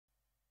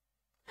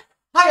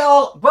Hi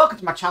all, welcome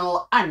to my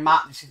channel. I'm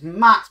Matt, this is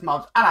Matt's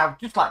Mods, and I would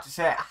just like to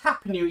say a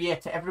Happy New Year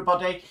to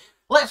everybody.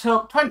 Let's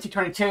hope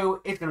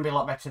 2022 is going to be a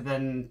lot better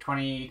than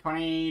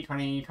 2020,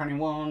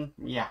 2021.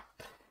 Yeah,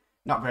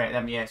 not great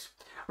them years.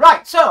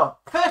 Right, so,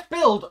 first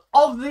build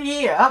of the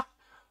year.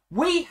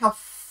 We have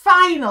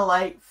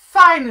finally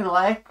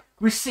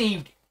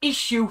received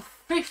issue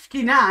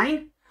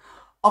 59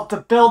 of the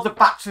Build the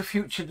Back to the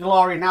Future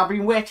Delorean. Now, I've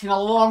been waiting a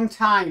long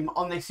time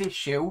on this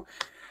issue.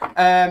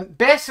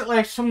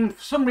 Basically, some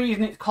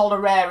reason it's called a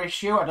rare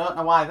issue. I don't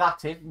know why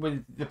that is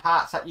with the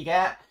parts that you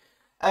get.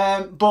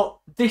 But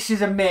this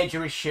is a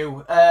major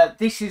issue.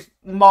 This is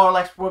more or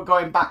less we're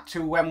going back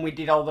to when we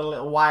did all the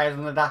little wires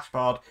on the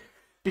dashboard,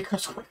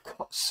 because we've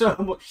got so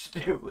much to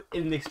do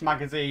in this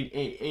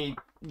magazine.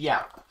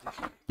 Yeah,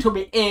 it took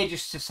me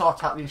ages to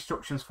sort out the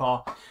instructions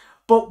for.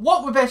 But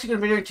what we're basically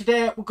going to be doing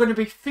today, we're going to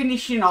be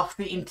finishing off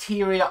the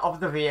interior of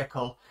the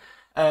vehicle.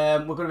 We're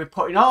going to be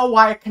putting all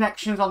wire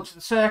connections onto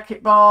the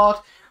circuit board.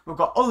 We've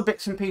got other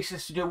bits and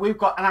pieces to do. We've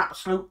got an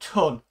absolute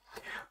ton.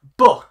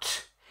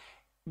 But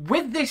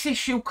with this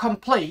issue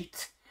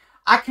complete,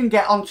 I can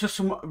get onto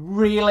some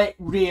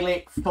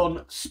really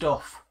fun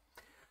stuff.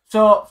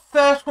 So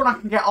first one I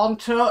can get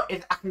onto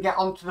is I can get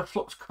onto the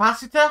flux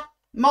capacitor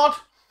mod.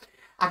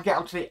 I can get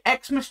onto the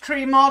Xmas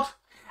tree mod.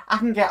 I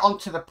can get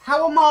onto the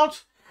power mod.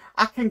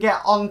 I can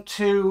get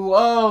onto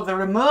the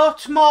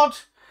remote mod.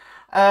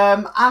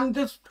 And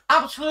there's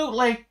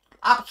absolutely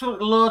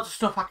loads of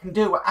stuff I can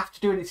do after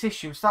doing this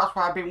issue, so that's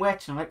why I've been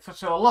waiting on it for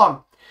so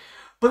long.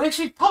 But this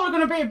is probably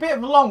going to be a bit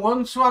of a long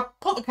one, so I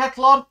put the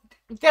kettle on,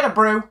 get a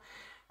brew,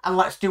 and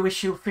let's do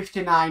issue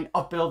 59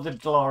 of Build the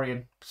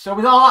DeLorean. So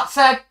with all that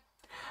said,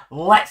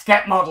 let's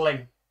get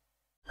modelling.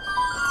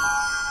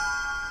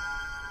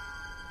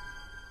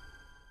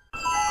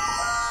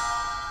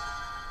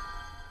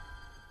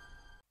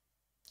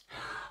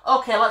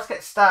 Okay, let's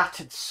get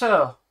started.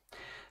 So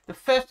the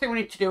first thing we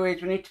need to do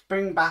is we need to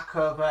bring back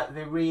over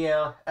the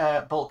rear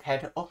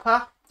bulkhead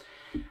upper.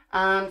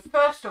 And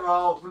first of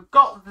all, we've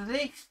got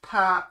this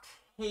part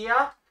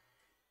here.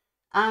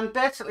 And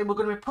basically we're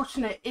going to be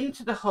putting it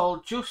into the hole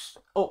just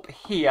up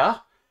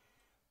here.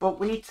 But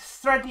we need to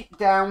thread it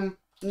down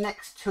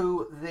next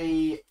to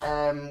the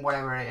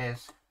whatever it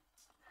is.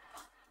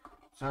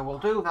 So we'll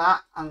do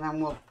that and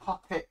then we'll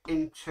pop it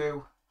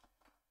into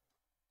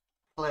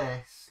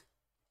place.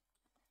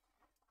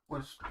 I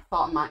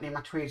thought I might need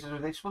my tweezers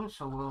with this one,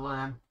 so we'll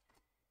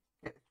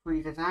get the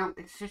tweezers out.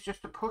 This is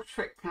just a push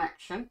fit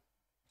connection.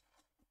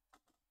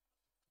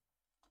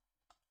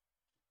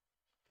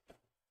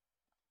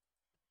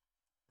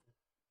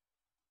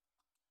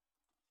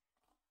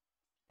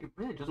 It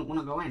really doesn't want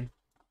to go in.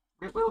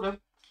 It will do.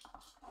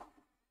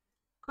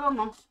 Come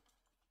on.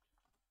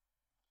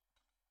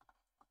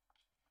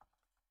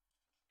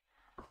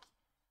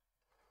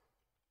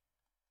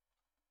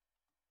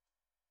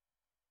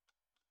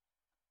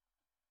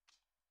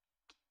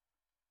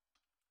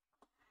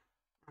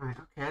 Right,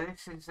 okay,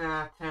 this is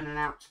turning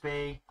out to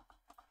be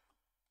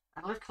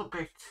a little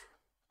bit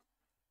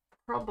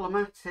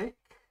problematic,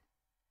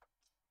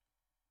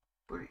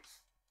 but it's...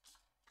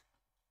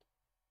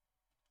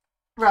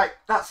 Right,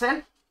 that's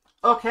in.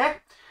 Okay,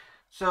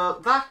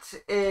 so that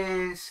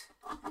is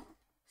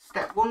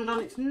step one done.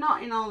 It's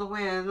not in all the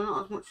way,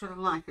 not as much as I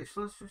like it,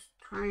 so let's just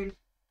try and...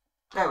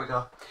 There we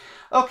go.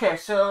 Okay,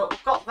 so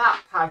we've got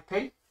that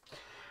piping.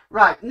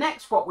 Right,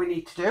 next what we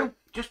need to do,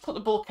 just put the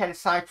bulkhead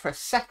aside for a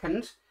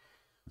second.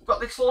 We've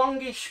got this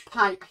longish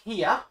pipe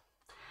here,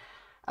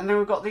 and then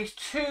we've got these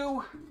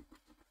two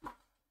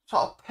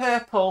sort of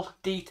purple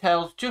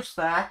details just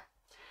there,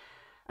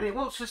 and it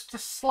wants us to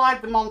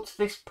slide them onto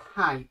this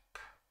pipe.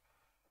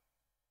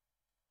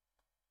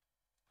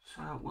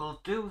 So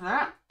we'll do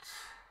that.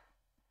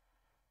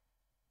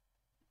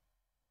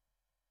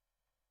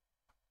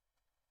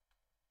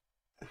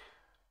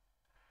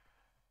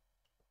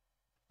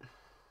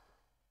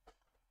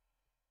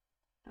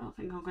 I don't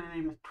think I'm going to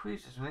need my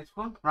tweezers with this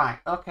one. Right,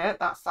 okay,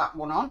 that's that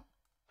one on.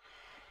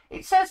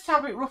 It says to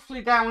have it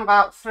roughly down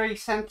about 3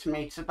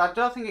 centimetres, but I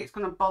don't think it's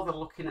going to bother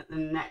looking at the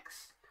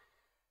next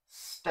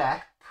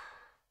step.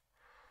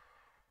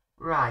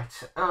 Right,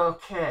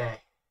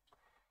 okay.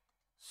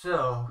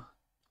 So,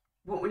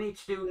 what we need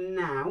to do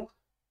now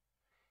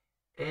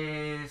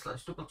is,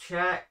 let's double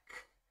check.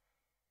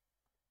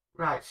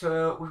 Right,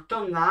 so we've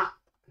done that.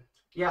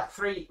 Yeah,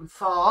 3 and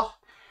 4.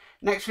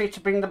 Next we need to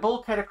bring the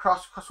bulkhead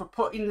across, because we're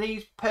putting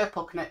these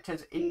purple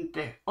connectors in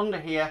under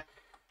here,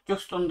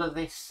 just under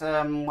this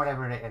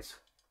whatever it is.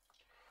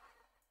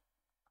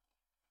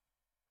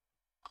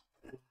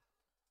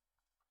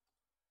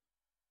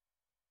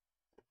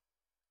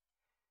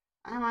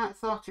 I might have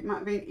thought it might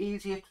have been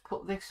easier to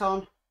put this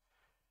on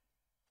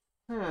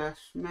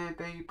first,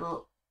 maybe,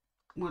 but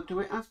we'll do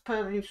it as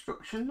per the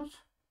instructions.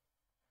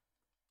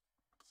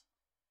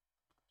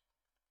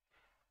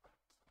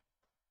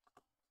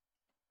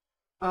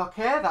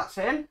 Okay, that's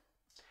in.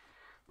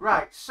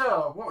 Right,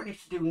 so what we need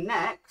to do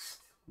next,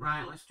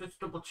 right, let's just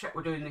double check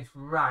we're doing this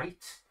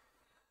right.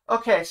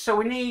 Okay, so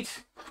we need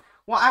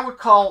what I would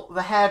call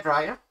the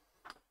hairdryer.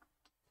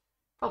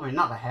 Probably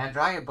not a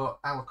hairdryer, but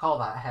I would call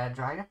that a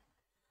hairdryer.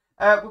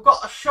 We've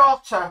got a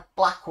shorter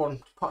black one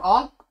to put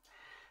on,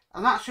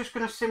 and that's just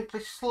going to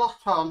simply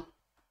slot on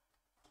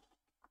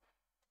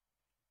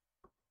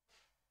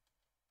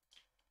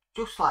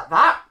just like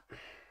that.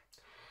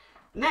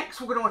 Next,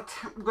 we're going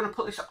to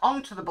put this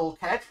onto the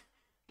bulkhead.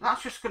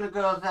 That's just going to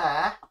go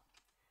there,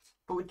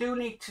 but we do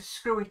need to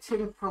screw it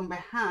in from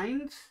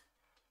behind.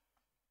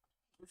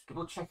 Just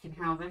double checking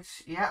how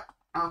this, yeah,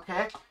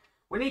 okay.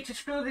 We need to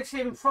screw this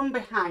in from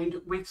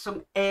behind with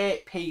some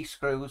AP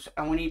screws,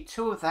 and we need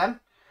 2 of them.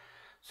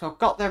 So I've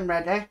got them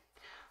ready.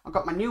 I've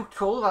got my new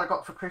tool that I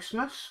got for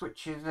Christmas,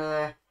 which is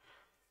a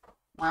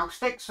wow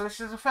stick. So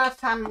this is the first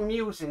time I'm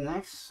using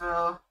this,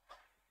 so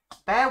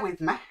bear with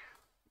me.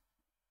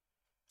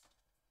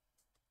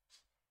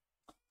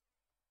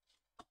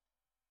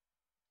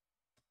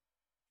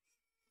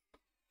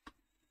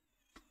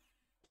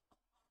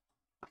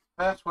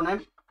 First one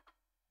in.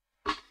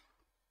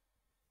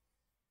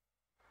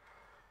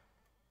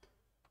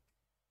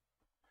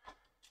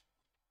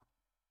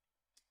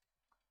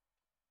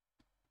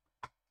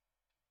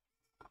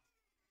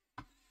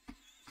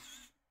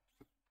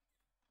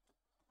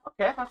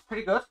 Okay, that's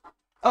pretty good.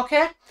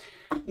 Okay,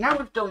 now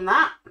we've done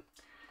that.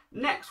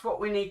 Next, what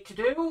we need to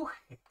do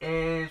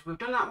is, we've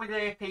done that with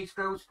the AP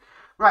screws.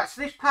 Right,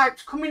 so this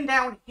pipe's coming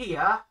down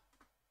here,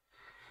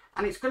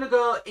 and it's going to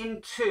go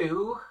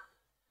into,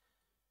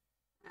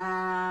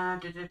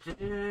 it's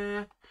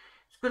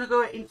going to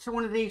go into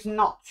one of these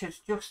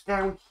notches just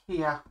down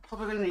here.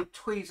 Probably going to need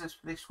tweezers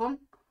for this one.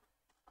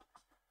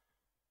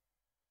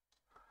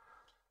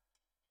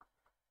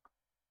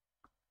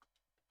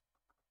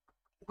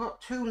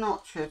 Got 2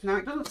 notches. Now,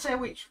 it doesn't say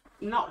which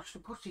notch to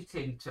put it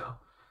into. Let's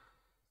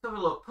have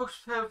a look.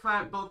 Push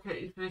perfect bulkhead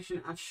into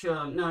position as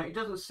shown. No, it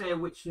doesn't say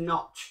which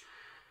notch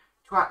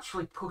to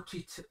actually put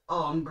it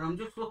on, but I'm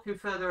just looking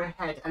further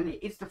ahead, and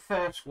it is the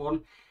first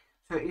one,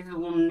 so it is the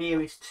one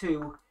nearest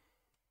to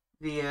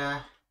the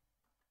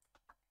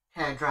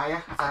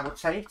hairdryer, as I would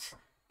say it.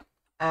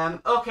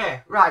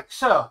 Okay, right,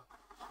 so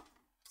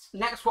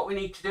next what we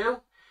need to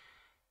do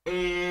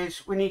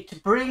is we need to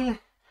bring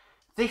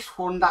this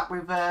one that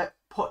we've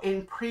put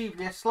in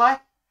previously.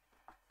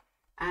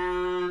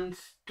 And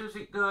does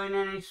it go in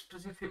any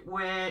specific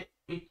way?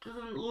 It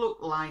doesn't look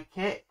like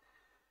it.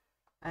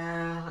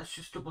 Let's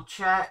just double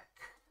check.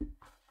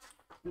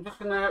 I'm just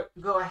going to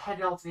go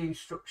ahead of the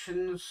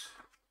instructions.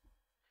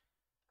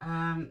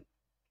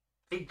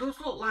 It does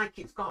look like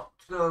it's got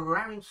to go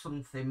around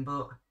something,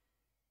 but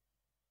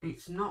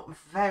it's not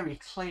very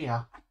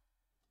clear.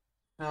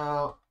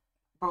 So,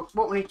 but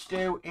what we need to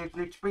do is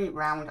we need to bring it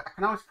round. I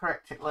can always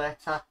correct it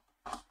later.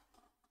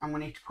 And we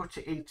need to put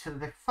it into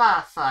the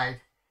far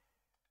side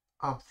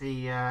of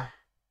the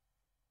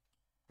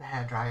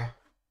hairdryer.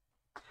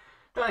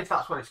 Don't know if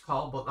that's what it's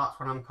called, but that's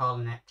what I'm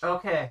calling it.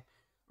 Okay,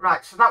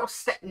 right, so that was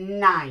step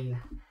 9.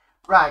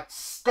 Right,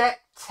 step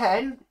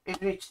 10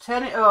 is we need to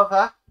turn it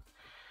over,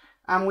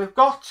 and we've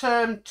got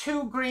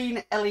 2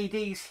 green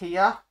LEDs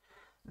here.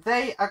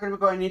 They are going to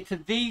be going into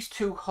these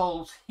 2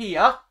 holes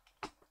here,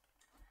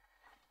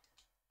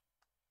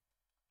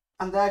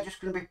 and they're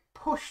just going to be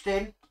pushed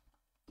in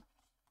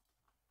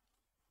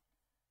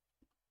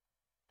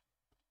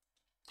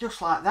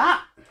just like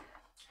that.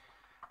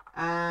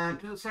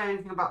 It doesn't say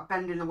anything about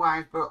bending the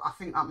wires, but I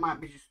think that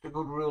might be just a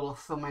good rule of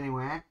thumb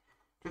anyway.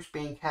 Just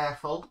being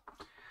careful.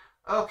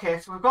 Okay,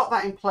 so we've got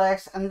that in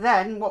place, and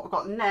then what we've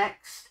got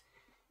next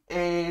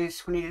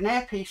is we need an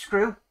AP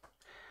screw,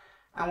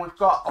 and we've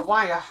got a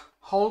wire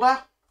holder,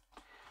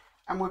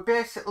 and we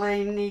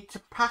basically need to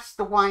pass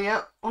the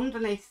wire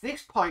underneath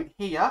this point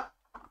here,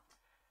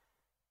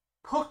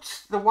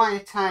 put the wire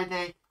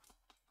tidy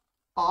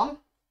on.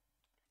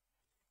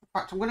 In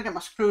fact, I'm going to get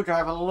my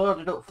screwdriver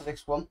loaded up for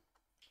this one.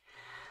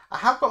 I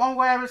have got my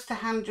wirers to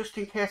hand just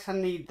in case I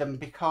need them,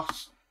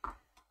 because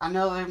I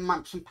know there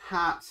might be some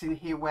parts in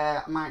here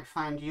where I might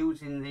find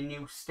using the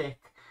new stick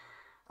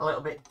a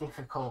little bit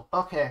difficult.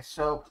 Okay,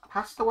 so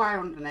pass the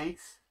wire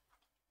underneath.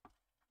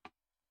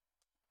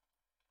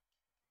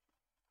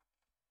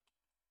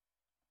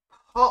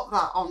 Put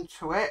that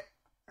onto it.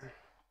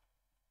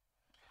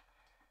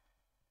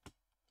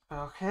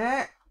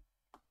 Okay,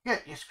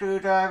 get your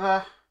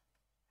screwdriver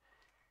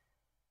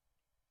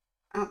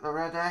at the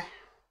ready.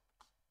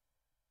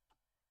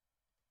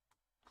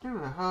 Do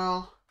the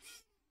hole.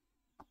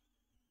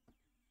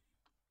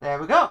 There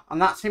we go,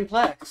 and that's in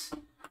place.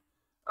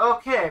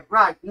 Okay,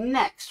 right,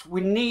 next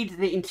we need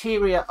the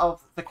interior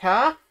of the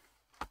car.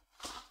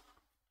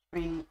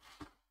 Been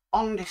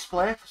on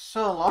display for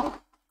so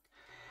long.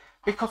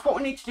 Because what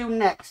we need to do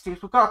next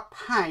is we've got a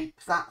pipe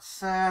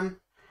that's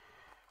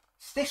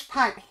it's this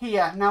pipe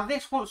here. Now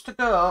this wants to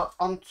go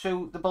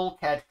onto the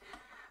bulkhead,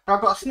 but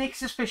I've got a sneaky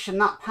suspicion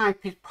that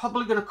pipe is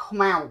probably going to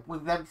come out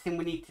with everything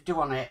we need to do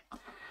on it.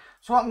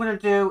 So what I'm going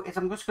to do is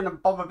I'm just going to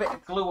bob a bit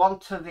of glue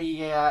onto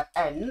the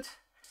end,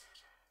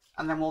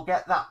 and then we'll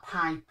get that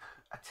pipe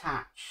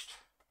attached.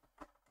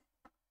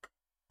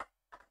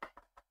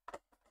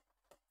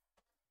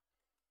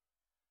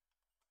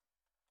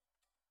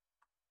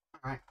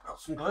 Right,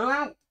 got some glue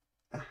out.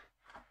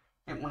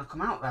 Didn't want to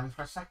come out then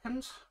for a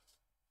second.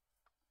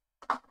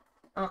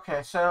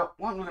 Okay, so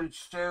what I'm going to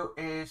just do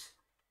is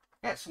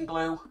get some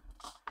glue.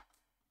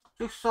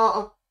 Just sort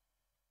of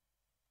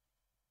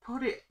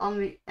put it on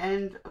the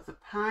end of the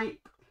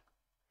pipe.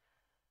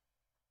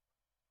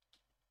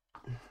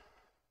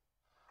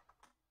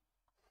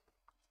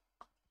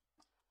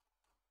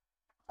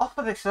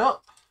 Offer this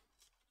up.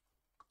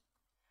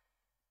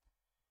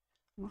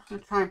 I'm just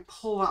going to try and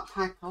pull that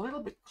pipe a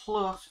little bit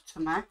closer to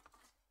me.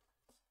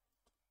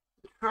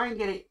 Try and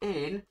get it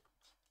in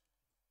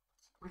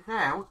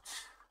without...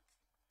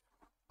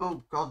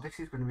 Oh God, this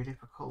is going to be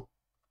difficult.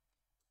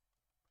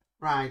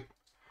 Right.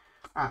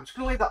 I'm just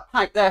going to leave that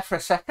pipe there for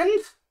a second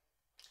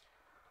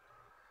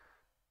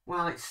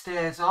while it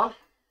stays on.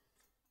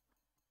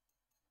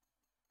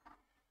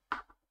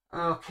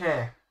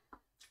 Okay.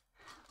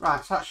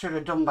 Right, so that should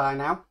have done by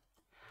now.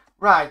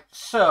 Right,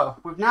 so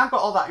we've now got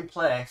all that in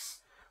place.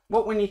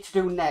 What we need to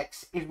do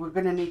next is we're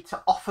going to need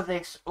to offer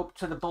this up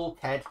to the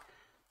bulkhead,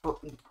 but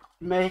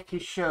making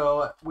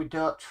sure we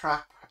don't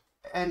trap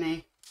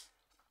any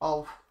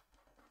of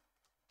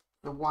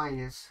the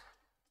wires.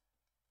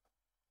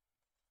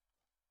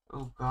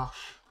 Oh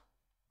gosh.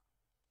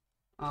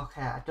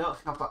 Okay, I don't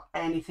think I've got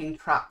anything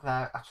trapped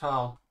there at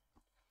all.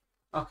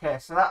 Okay,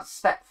 so that's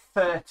step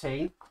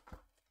 13.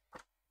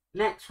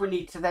 Next we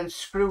need to then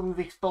screw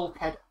this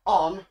bulkhead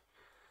on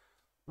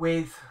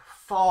with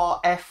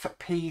 4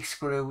 FP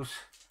screws.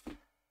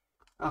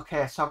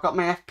 Okay, so I've got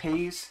my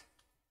FPs.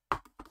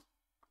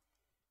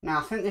 Now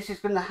I think this is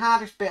going to, the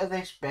hardest bit of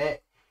this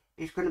bit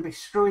is going to be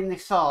screwing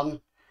this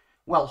on,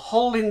 well,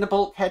 holding the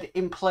bulkhead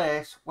in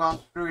place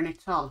while screwing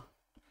it on.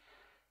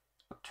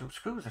 Got 2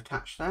 screws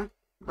attached there.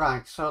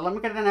 Right, so let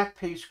me get an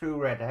FP screw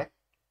ready.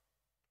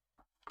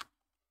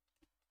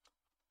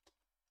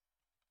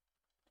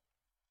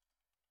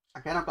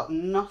 Again, I've got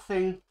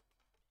nothing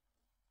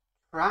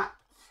trapped.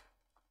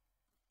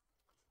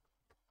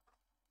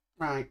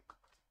 Right,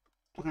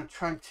 I'm going to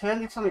try and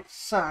turn this on its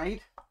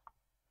side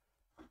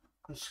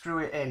and screw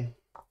it in.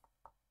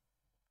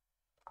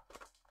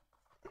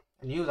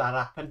 I knew that'd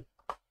happen.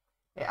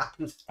 It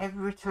happens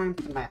every time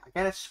to me. I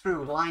get a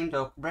screw lined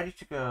up, ready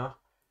to go,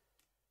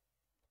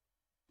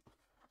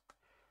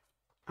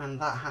 and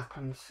that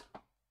happens.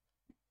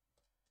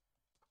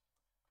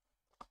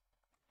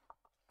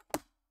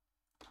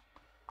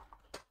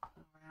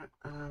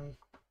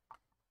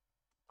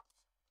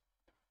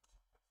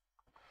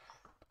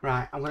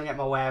 Right, I'm going to get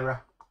my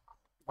wearer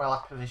while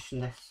I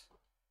position this.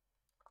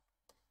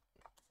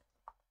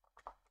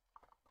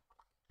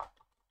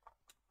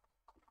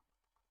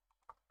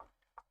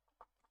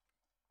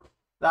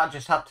 That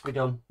just had to be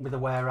done with a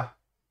wearer.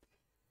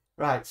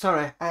 Right,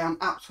 sorry, I am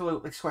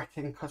absolutely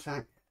sweating because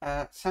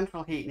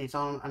central heating is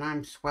on and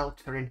I'm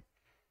sweltering.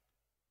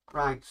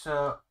 Right,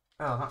 so,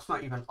 oh, that's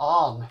not even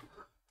on.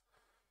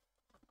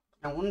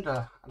 No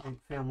wonder I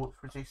didn't feel much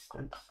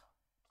resistance.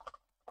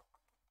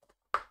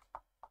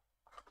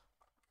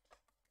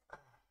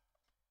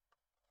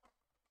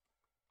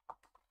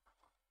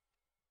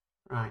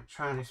 Right,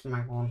 try this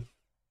mag one.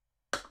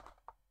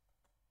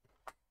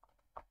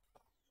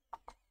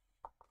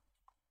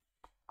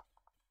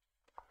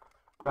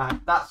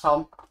 Right, that's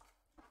on.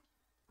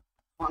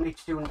 What I need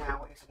to do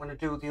now is I'm going to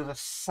do the other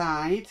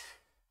side.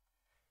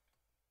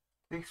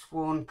 This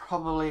one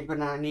probably going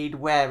to need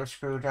wear a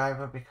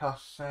screwdriver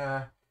because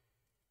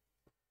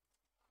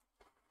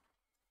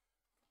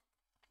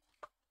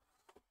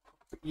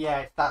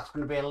yeah, that's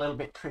going to be a little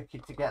bit tricky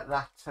to get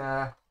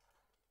that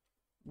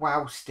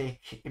wow stick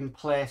in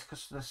place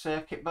because of the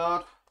circuit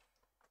board.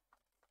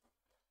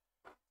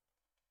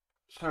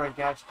 Sorry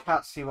guys, you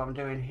can't see what I'm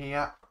doing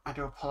here. I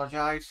do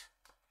apologise.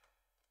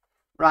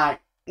 Right,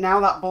 now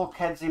that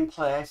bulkhead's in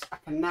place, I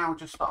can now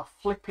just sort of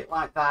flip it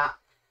like that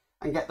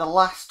and get the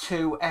last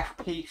 2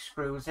 FP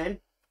screws in.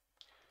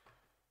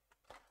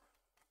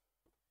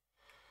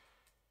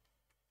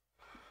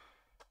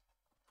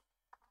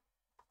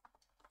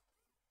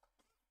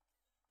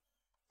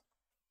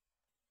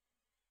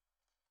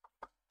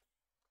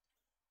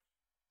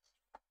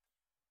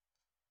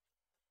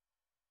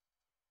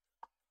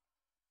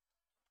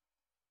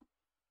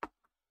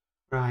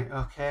 Right,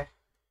 okay.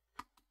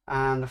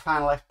 And the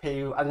final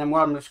FP, and then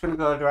what I'm just going to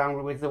go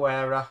around with the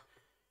wearer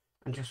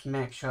and just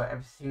make sure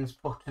everything's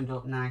buttoned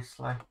up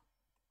nicely.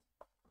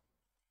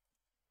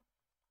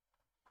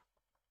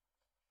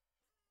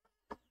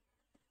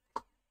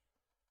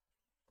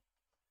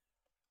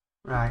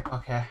 Right,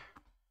 okay.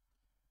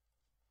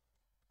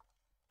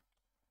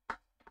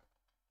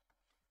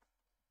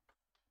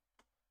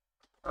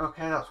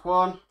 Okay, that's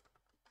 1.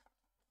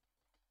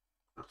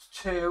 That's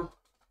 2.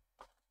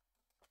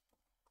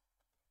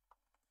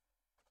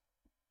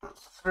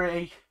 That's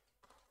 3.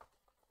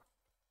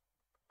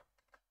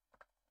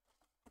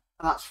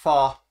 And that's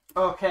 4.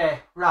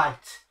 Okay,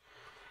 right.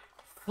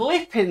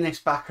 Flipping this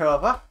back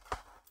over,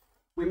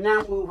 we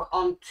now move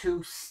on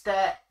to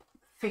step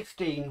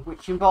 15,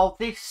 which involves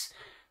this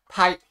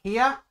pipe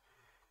here.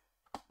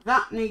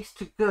 That needs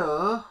to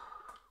go,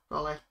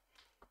 golly,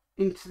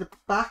 into the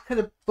back of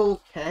the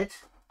bulkhead.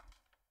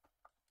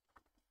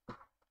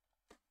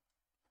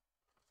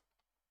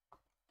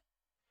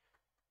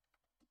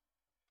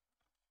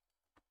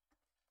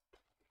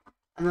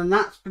 And then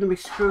that's going to be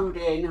screwed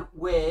in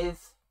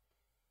with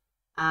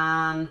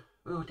an,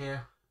 oh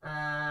dear,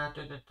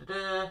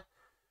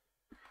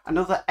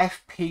 another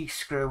FP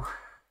screw.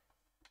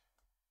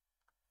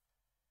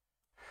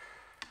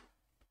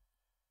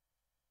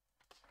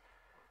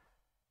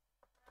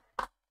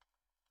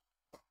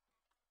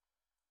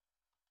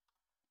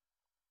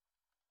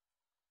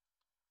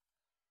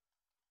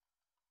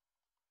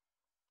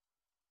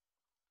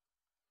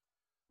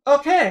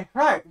 Okay,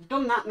 right, we've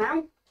done that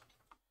now.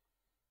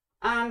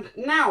 And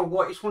now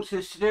what it's wanting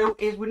us to do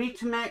is we need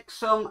to make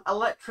some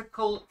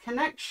electrical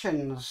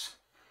connections.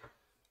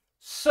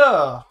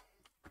 So,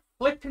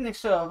 flipping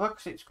this over,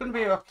 because it's going to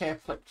be okay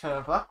flipped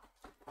over.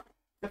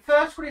 The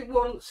first one it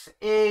wants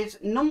is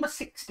number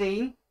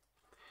 16,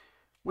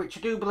 which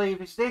I do believe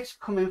is this,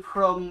 coming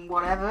from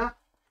whatever.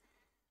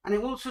 And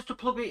it wants us to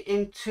plug it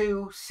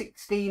into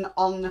 16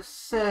 on the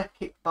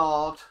circuit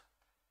board.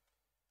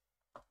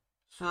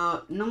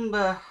 So,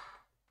 number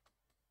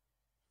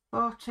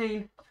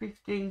 14,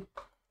 15,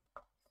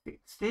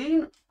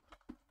 16.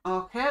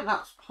 Okay,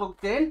 that's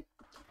plugged in.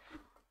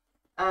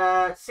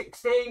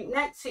 16.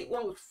 Next it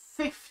wants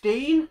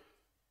 15.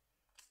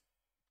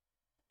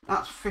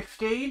 That's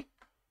 15.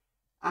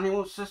 And it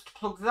wants us to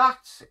plug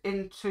that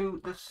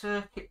into the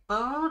circuit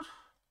board.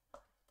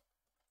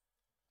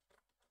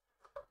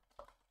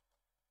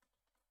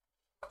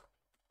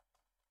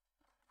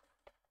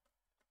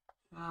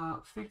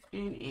 So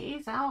 15. It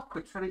is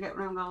awkward trying to get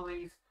around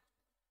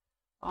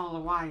all the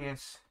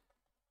wires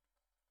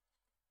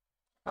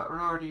that are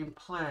already in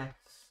place.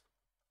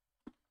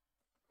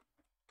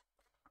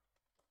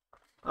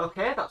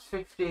 Okay, that's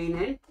 15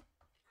 in.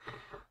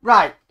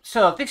 Right,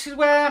 so this is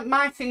where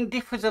my thing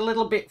differs a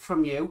little bit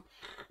from you.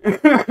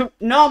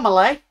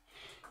 Normally,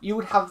 you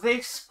would have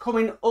this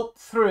coming up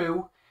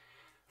through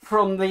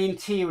from the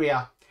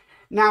interior.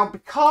 Now,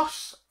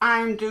 because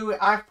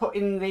I've put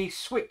in the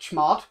switch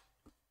mod,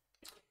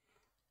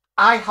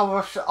 I have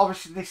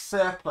obviously this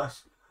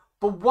surplus.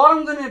 But what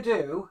I'm going to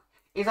do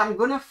is I'm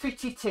going to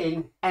fit it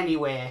in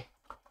anyway,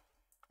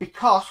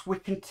 because we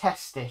can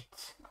test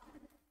it.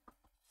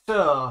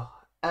 So,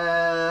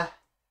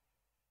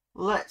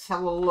 let's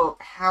have a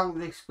look how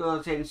this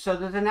goes in. So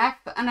there's an F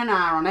and an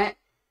R on it,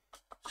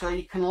 so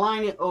you can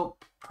line it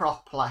up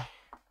properly.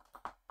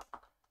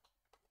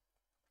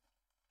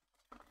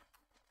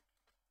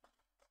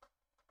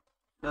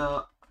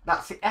 So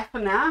that's the F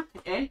and R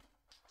in.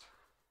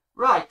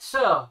 Right,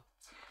 so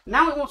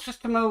now it wants us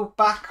to move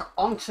back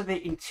onto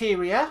the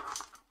interior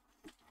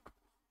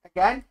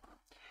again.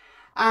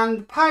 And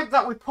the pipe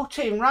that we put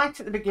in right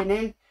at the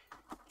beginning,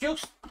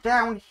 just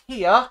down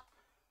here,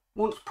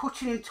 wants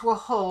putting into a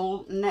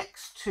hole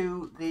next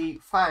to the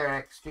fire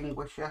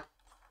extinguisher.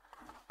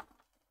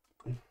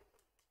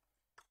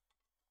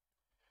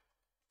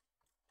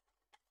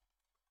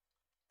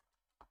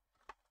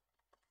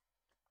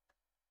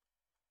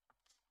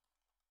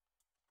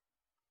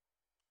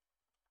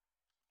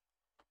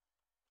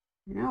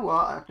 You know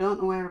what, I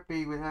don't know where I'd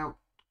be without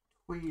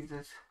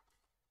tweezers.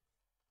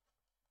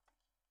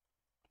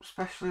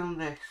 Especially on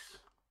this.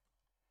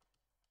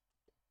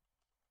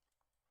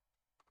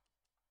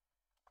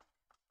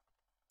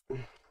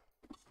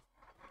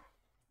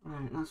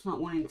 Right, that's not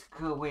wanting to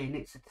go in.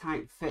 It's a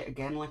tight fit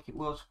again like it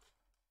was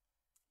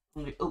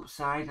on the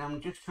upside.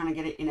 I'm just trying to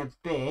get it in a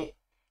bit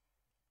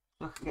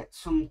so I can get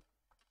some...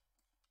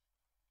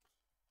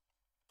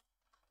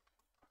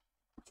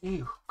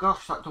 Ew,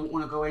 gosh, that don't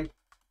want to go in.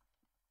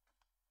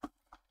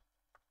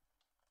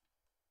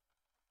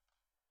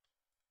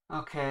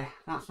 Okay,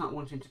 that's not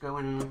wanting to go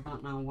in and I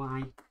don't know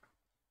why.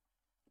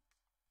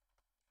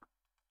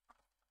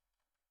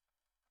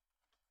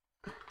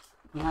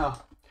 No,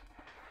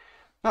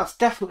 that's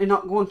definitely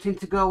not wanting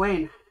to go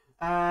in.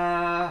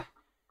 Try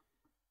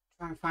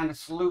and find a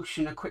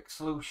solution, a quick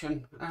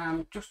solution.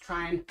 Just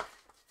try and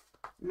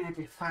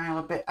maybe file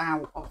a bit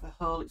out of the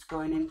hole it's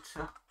going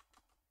into.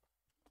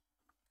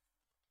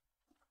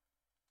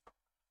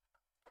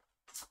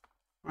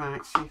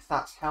 Right, see if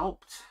that's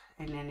helped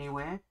in any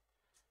way.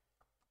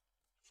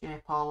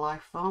 Shape or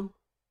life form.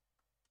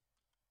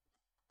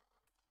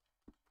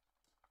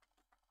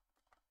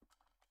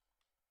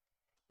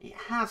 It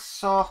has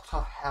sort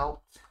of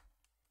helped.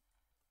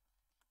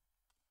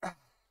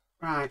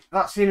 Right,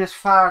 that's in as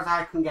far as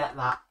I can get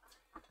that.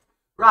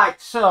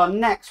 Right, so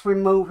next we're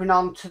moving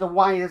on to the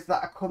wires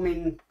that are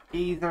coming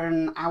either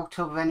and out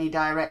of any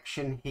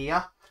direction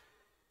here.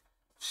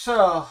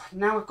 So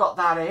now we've got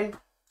that in.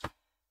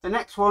 The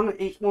next one,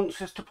 it wants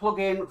us to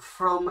plug in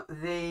from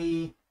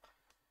the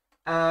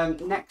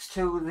next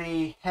to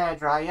the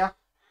hairdryer.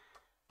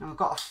 Now I've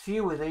got a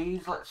few of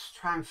these. Let's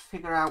try and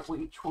figure out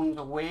which ones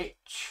are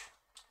which.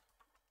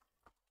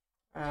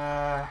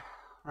 Right,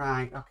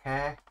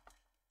 okay.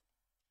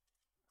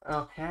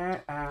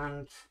 Okay,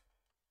 and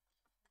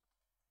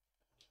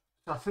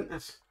so I think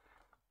there's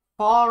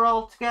 4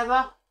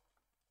 altogether.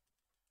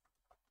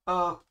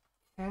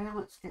 Okay,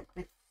 let's get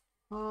the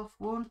 4th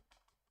one.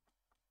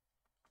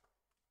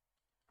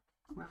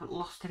 We haven't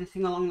lost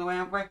anything along the way,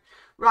 have we?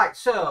 Right,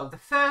 so the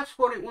first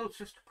one it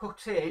wants us to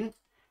put in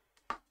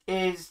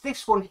is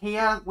this one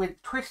here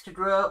with twisted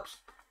ropes,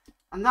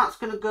 and that's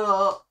going to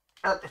go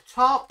at the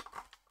top,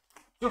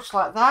 just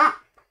like that.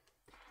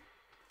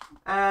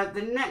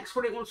 The next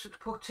one it wants us to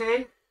put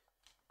in,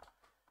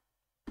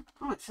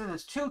 oh, it says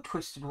there's 2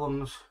 twisted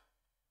ones.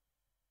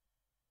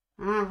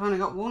 I've only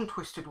got 1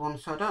 twisted one,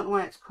 so I don't know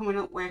where it's coming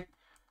up with.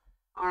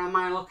 Or am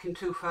I looking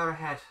too far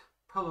ahead?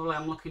 Probably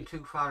I'm looking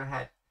too far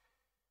ahead.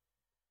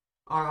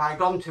 Or have I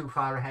gone too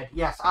far ahead?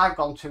 Yes, I've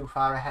gone too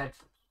far ahead.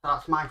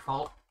 That's my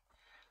fault.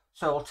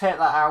 So we'll take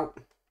that out.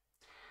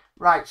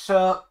 Right,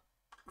 so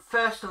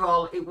first of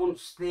all, it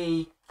wants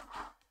the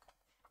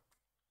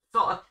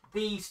sort of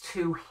these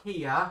 2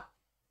 here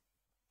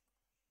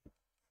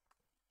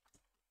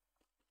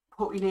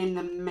putting in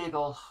the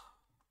middle.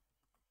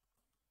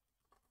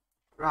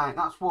 Right,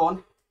 that's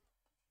one.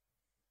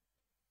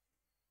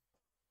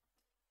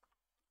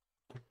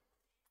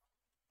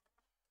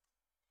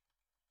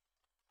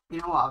 You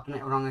know what, I've done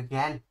it wrong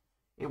again.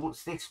 It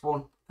wants this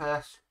one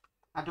first.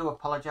 I do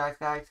apologise,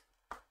 guys.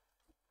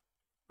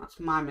 That's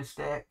my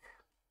mistake.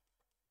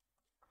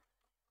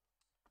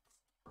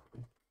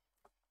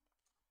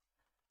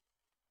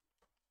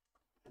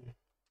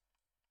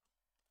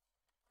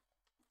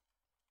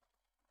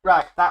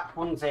 Right, that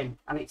one's in,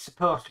 and it's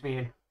supposed to be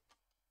in.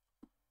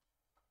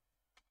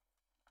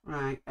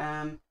 Right,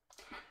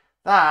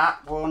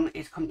 that one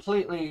is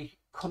completely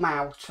come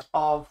out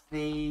of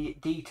the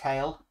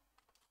detail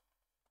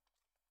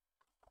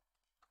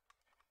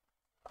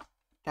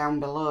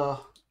down below.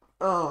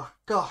 Oh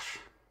gosh.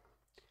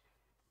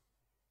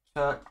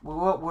 So we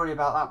won't worry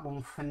about that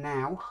one for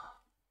now.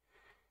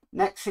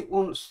 Next it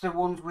wants the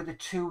ones with the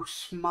 2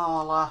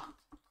 smaller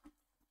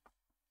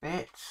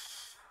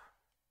bits.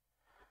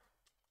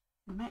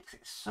 It makes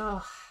it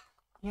so,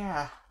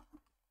 yeah.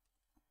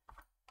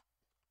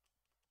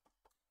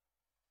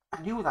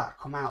 I knew that'd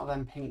come out of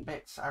them pink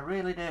bits, I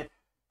really did.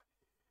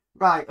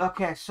 Right,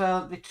 okay,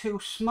 so the 2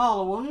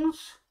 smaller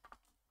ones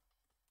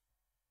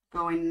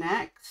going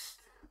next.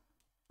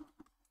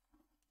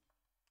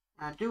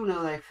 I do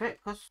know they fit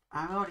because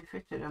I've already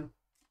fitted them.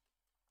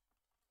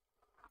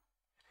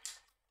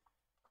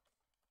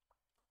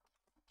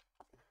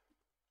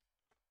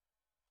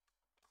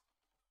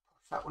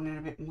 Push that one in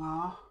a bit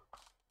more.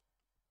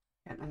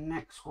 Get the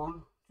next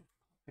one. Just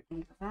put it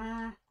into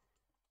there.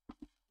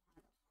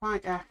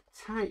 Quite a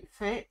tight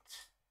fit,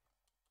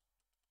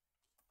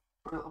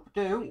 but it'll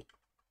do.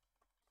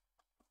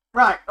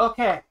 Right,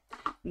 okay.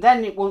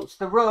 Then it wants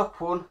the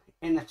rope one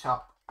in the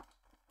top.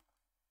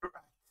 Right.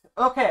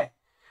 Okay,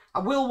 I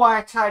will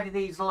wire tidy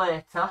these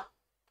later.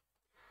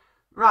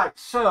 Right,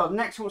 so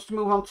next wants to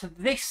move on to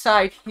this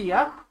side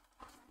here.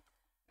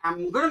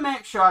 I'm going to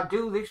make sure I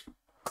do this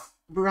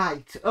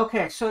right.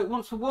 Okay, so it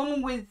wants the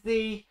one with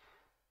the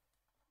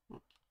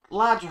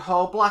larger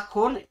hole, black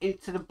one,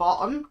 into the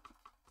bottom.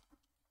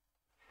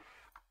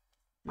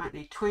 Might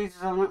need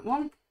tweezers on that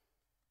one.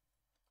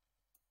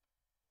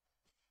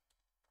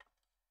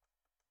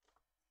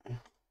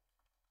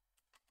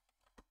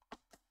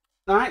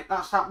 Alright,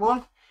 that's that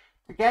one.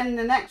 Again,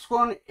 the next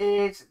one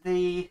is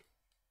the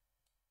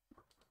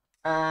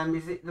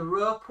is it the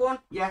rope one?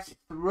 Yes,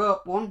 it's the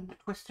rope one, the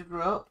twisted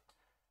rope.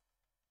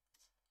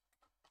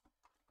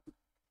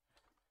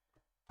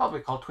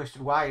 Probably called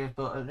twisted wires,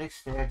 but at this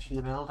stage in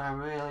the build I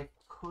really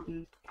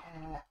couldn't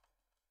care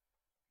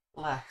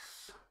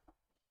less.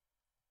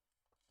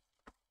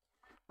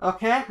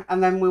 Okay,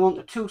 and then we want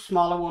the 2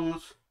 smaller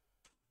ones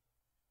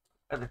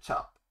at the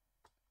top.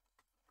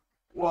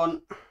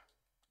 1,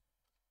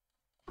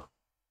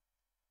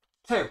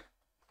 2.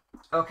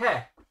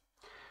 Okay.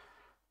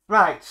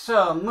 Right,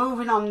 so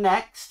moving on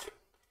next.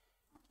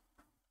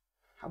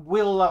 I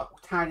will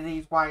tidy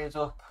these wires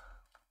up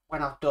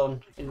when I've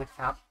done in the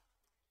cab.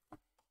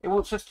 It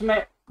wants us to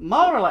make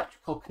more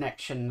electrical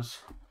connections.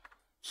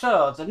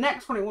 So the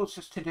next one it wants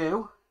us to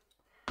do,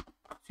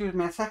 excuse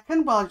me a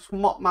second while I just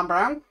mop my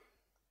brow,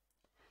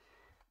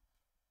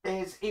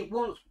 is it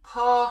wants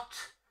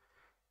port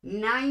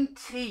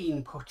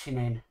 19 putting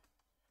in.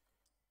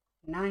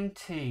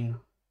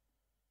 19.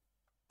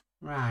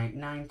 Right,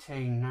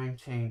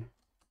 19.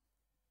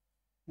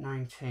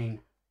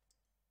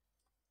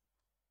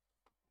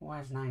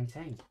 Where's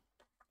 19?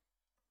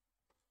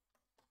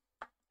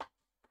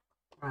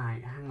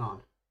 Right, hang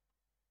on.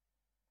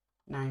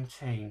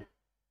 19.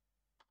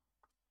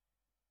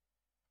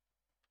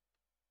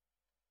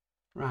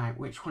 Right,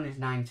 which one is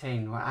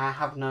 19? Well, I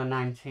have no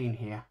 19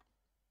 here.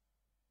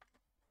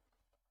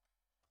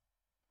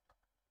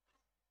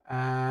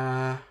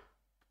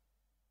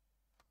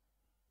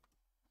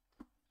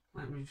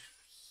 Let me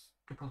just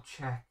double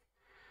check.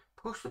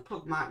 Push the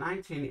plug mark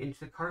 19 into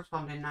the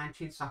corresponding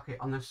 19 socket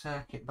on the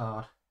circuit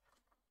board.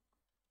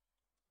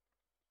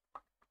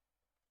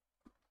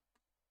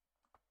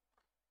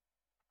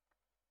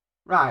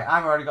 Right,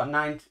 I've already got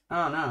 9.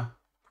 Oh no.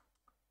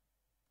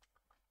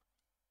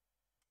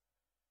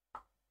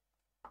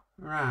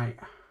 Right.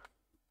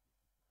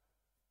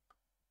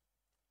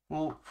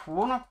 Well, for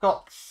one, I've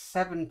got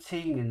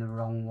 17 in the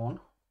wrong one.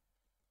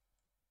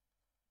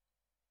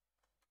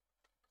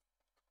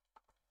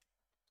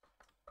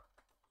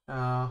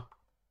 So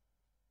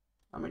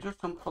let me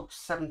just unplug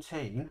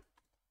 17.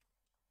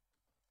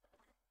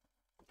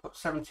 Put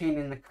 17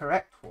 in the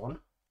correct one.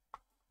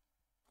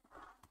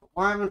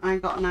 Why haven't I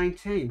got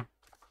 19?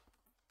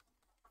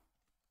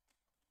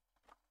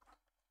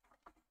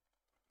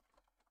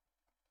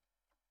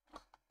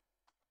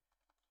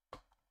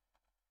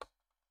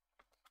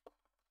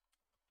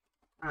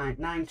 Right,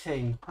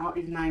 19. What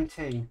is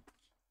 19?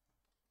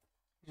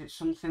 Is it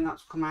something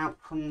that's come out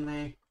from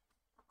the...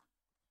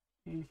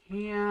 in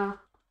here?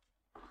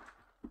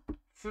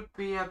 Should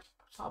be a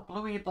sort of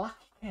bluey black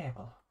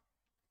cable.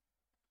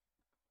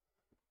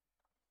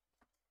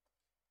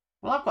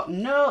 Well, I've got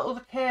no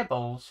other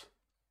cables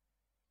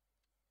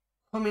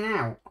coming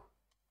out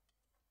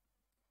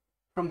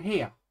from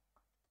here.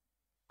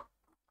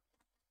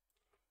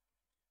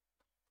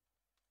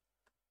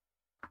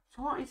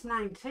 So what is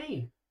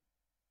 19?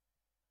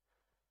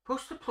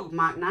 Push the plug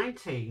mark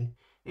 19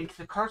 into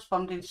the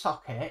corresponding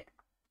socket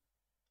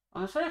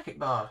on the circuit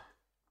board.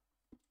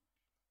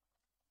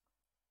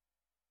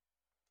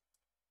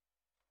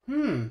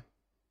 Am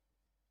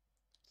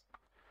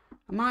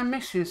I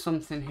missing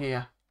something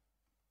here?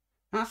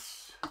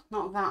 That's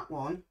not that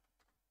one.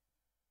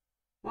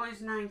 What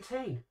is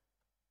 19?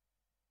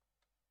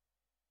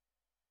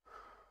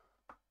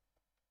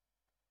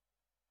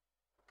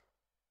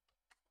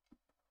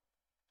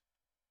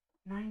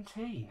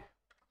 $19.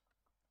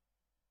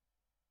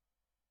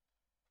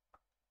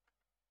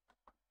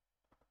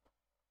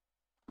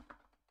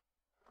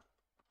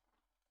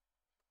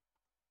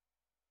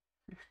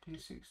 15,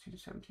 16,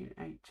 17,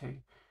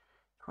 18,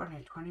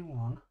 20,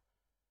 21.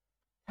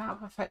 Can't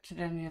have affected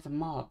any of the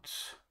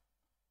mods.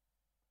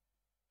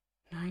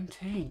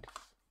 19.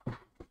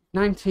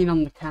 19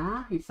 on the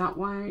car, is that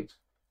why it's...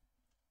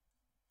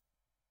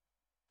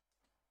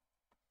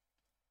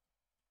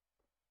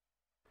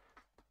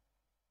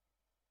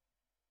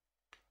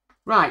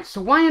 Right,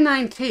 so wire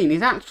 19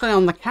 is actually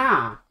on the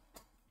car.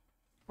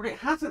 But it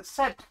hasn't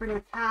said to bring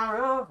the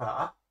car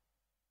over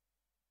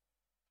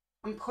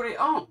and put it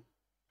on.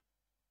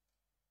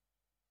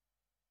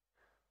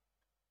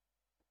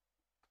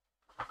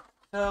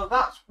 So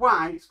that's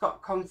why it's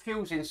got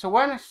confusing. So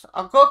when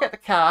I'll go get the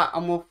car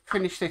and we'll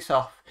finish this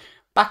off.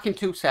 Back in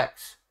 2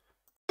 secs.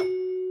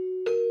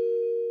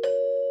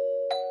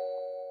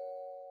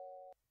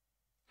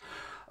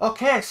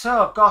 Okay,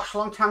 so gosh,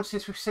 long time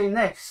since we've seen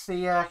this.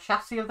 The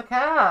chassis of the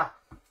car.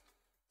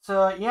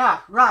 So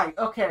yeah, right,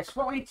 okay, so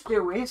what we need to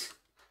do is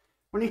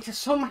we need to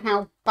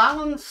somehow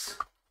balance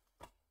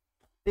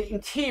the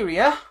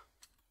interior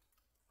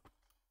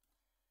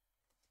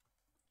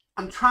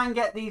and try and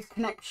get these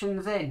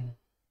connections in.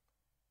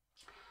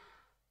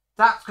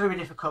 That's going to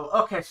be difficult.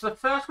 Okay, so the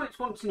first one it's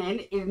wanting in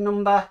is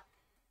number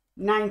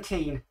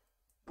 19,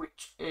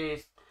 which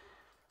is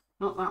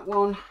not that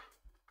one,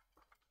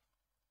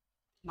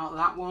 not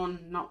that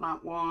one, not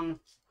that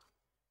one.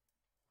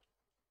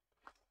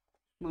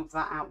 Move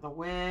that out the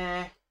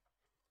way.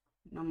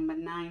 Number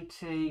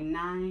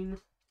 99.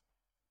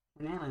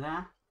 We're nearly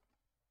there.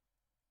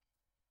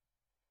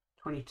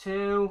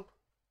 22.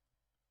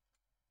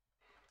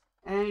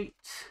 8.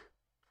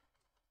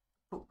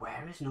 But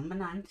where is number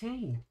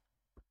 19?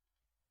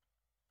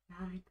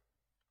 9.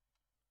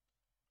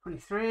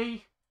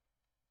 23.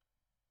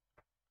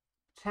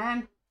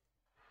 10.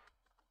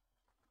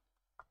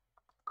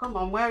 Come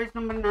on, where is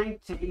number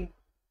 19?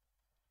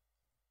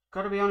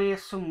 Got to be on here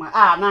somewhere.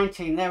 Ah,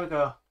 19, there we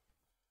go.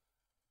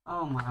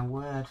 Oh my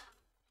word.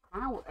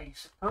 How are you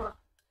supposed...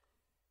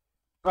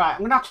 Right, I'm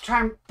going to have to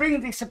try and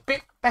bring this a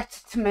bit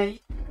better to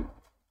me.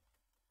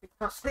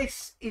 Because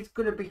this is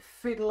going to be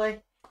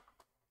fiddly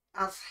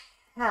as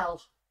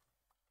hell.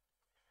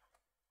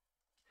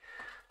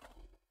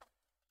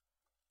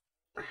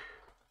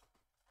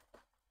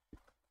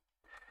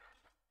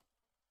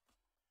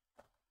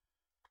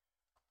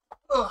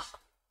 Ugh.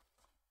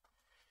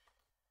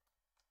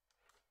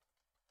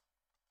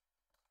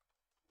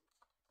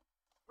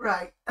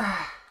 Right,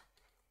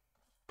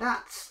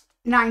 that's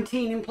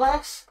 19 in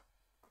place.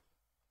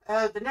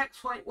 The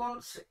next one it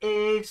wants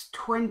is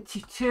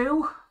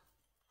 22.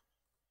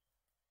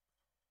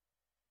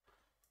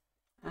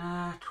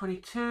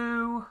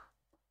 22.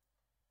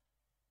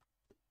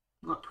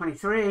 Got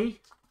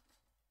 23.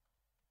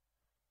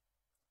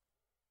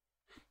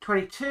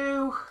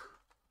 22.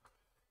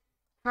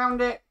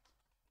 Found it.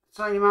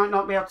 So you might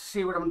not be able to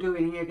see what I'm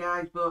doing here,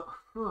 guys, but...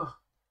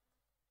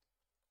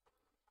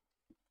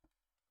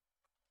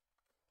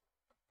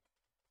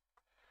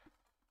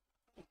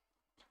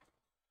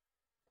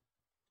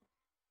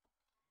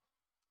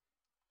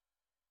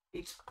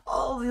 It's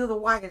all the other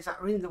wires that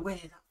are in the way,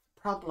 that's the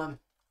problem.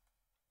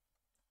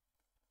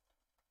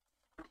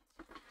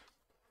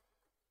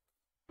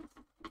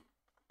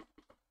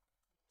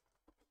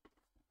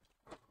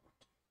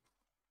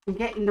 And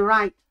getting the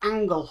right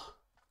angle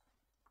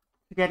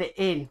to get it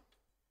in.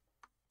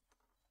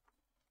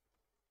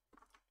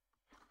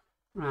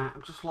 Right,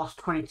 I've just lost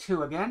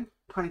 22 again.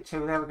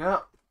 22, there we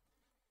go.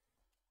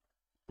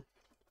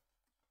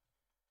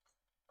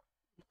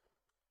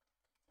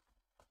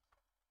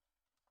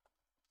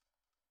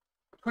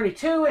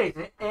 22 is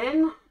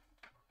in.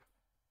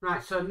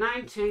 Right, so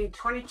 19,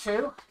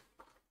 22.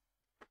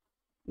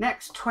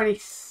 Next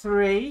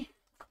 23.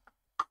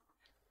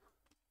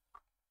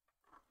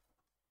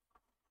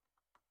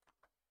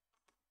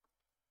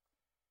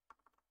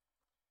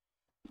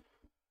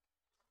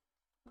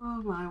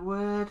 Oh my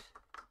word.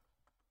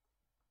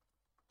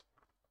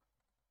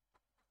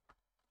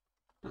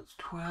 That's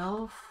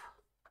 12.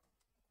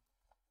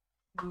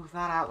 Move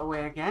that out of the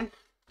way again.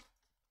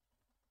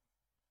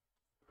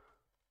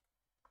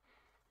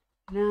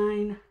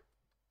 9.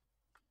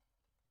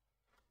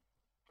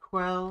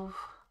 12.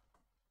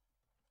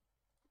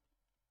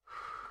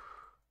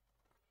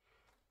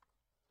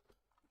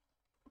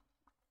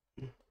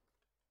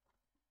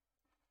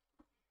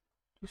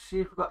 Let's see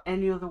if we've got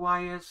any other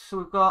wires. So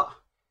we've got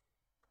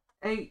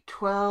 8,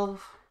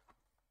 12,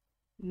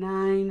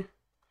 9.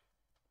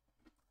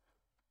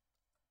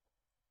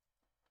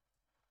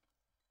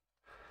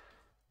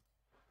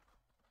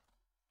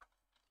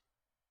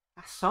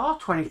 I saw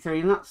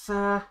 23 and that's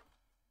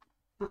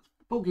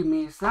bugging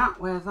me. Is that?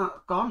 Where's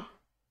that gone?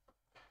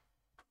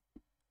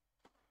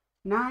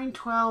 9,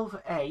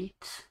 12,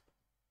 8.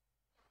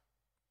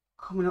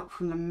 Coming up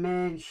from the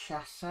main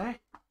chassis.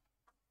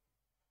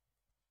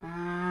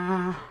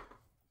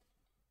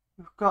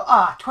 We've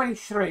got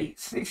 23.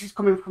 So this is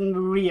coming from the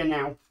rear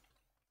now.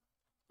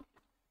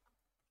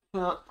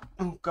 So,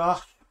 oh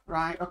gosh,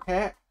 right,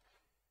 okay.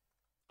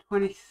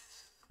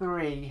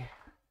 23.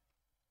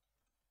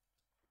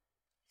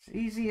 It's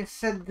easier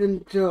said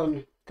than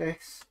done,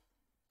 this.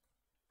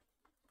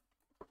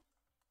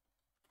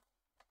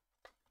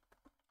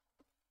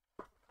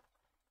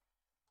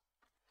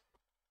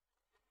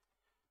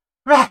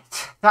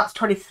 Right, that's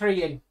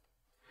 23 in.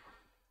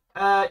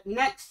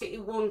 Next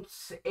it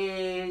wants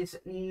is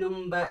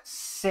number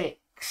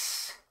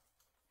 6.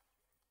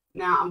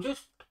 Now I'm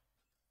just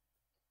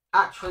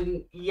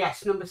actually,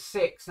 yes, number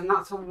 6, and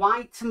that's a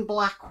white and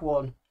black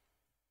one.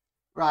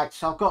 Right,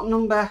 so I've got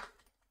number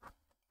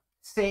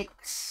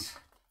 6,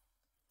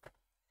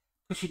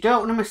 because you don't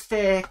want to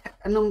mistake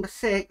a number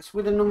 6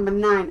 with a number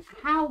 9.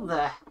 How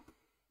the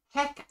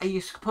heck are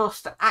you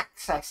supposed to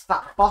access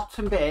that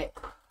bottom bit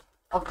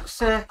of the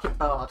circuit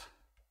board?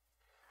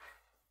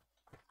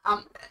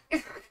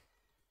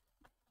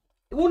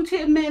 Wouldn't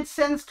it have made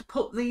sense to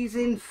put these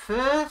in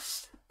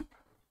first?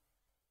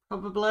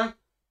 Probably.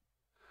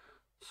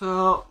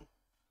 So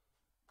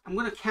I'm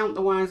going to count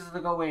the wires as they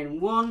go in.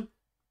 1,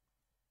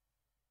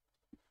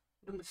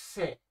 number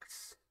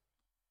 6.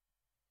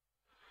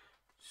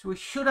 So we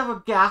should have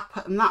a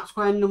gap, and that's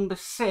where number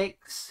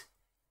 6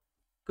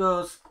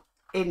 goes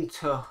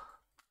into.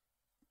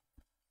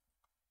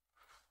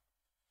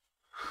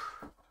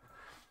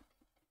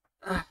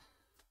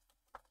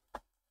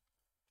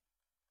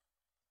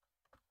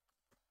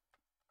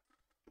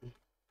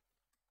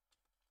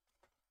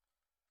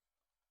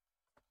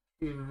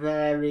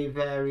 Very,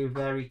 very,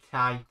 very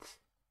tight.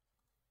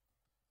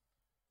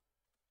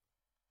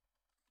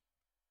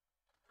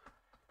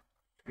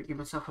 Give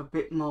myself a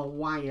bit more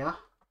wire.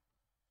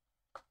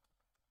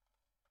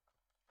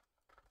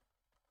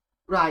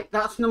 Right,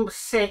 that's number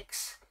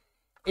 6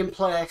 in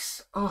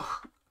place.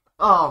 Oh,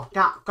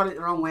 got it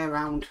the wrong way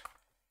around.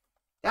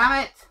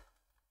 Damn it.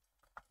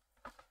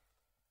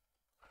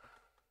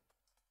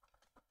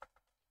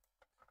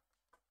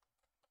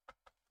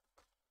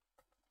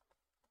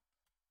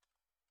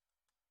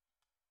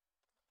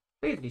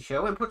 Clearly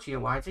show when putting your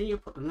wires in, you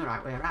put them the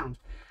right way around.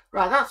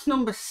 Right, that's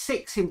number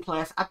 6 in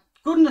place.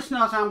 Goodness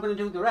knows how I'm going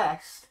to do the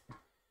rest.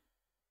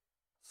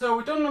 So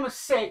we've done number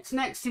 6.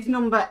 Next is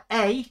number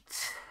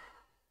 8.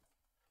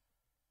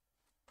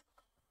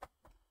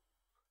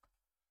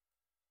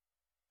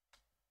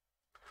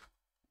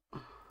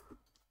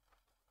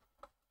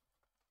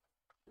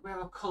 We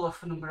have a colour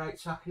for number 8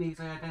 so I can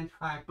easily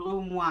identify.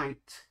 Blue and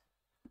white.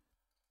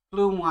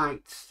 Blue and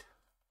white.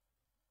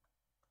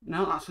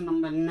 No, that's a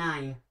number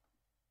 9.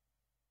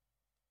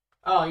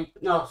 Oh,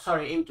 no,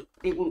 sorry,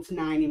 it wants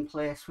 9 in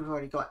place. We've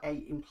already got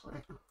 8 in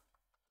place.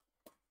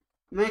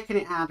 Making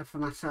it harder for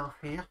myself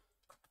here.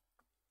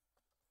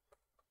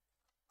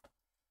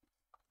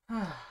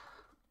 How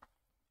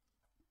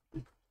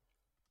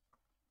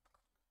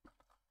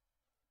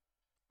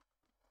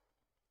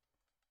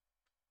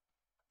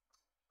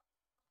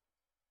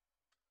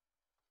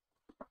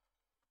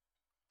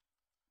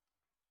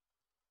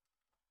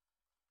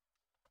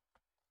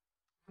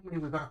many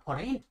we've got to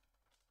put in?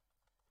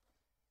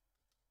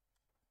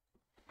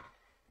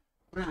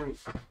 Right.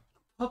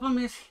 Problem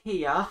is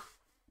here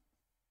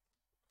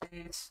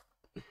is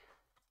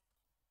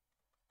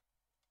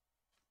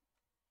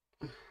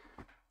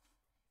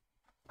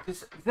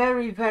there's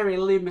very, very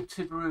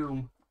limited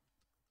room.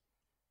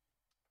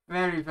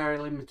 Very, very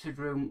limited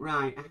room.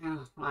 Right.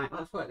 Right,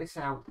 let's work this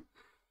out.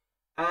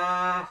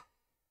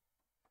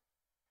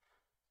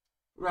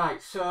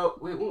 Right, so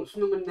we want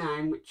number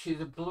 9, which is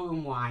a blue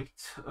and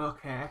white.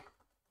 Okay.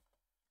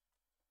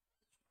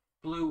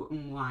 Blue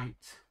and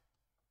white.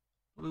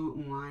 Blue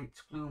and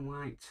white, blue and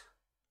white,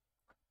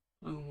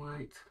 blue and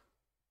white.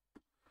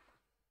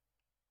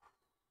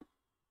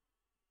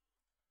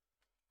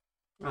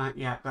 Right,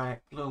 yeah, right.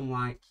 Blue and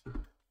white.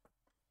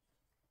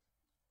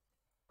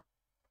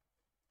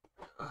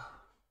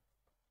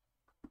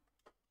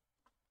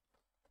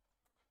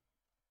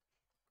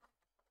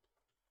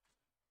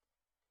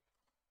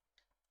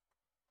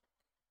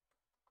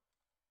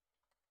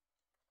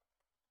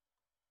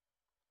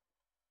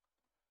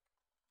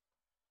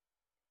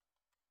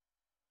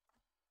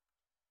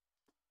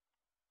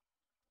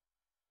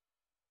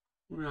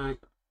 Right.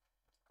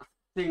 I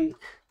think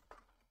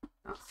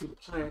that's in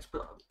place,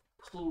 but I'll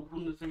pull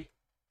one of the...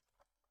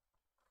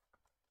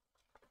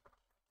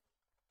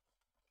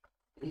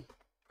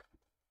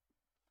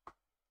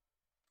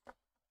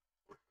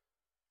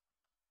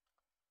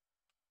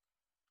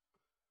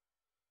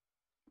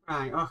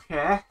 Right,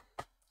 okay.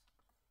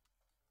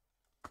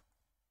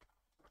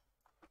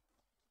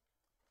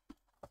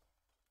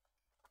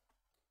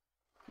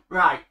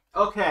 Right,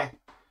 okay.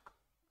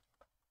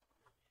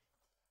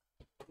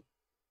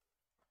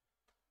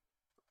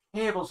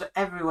 Cables are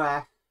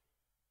everywhere.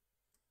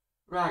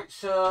 Right,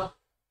 so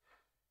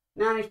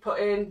 9 is put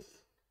in,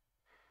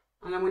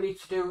 and then we need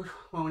to do,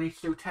 well, we need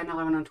to do 10,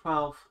 11 and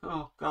 12.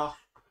 Oh gosh.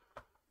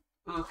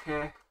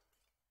 Okay.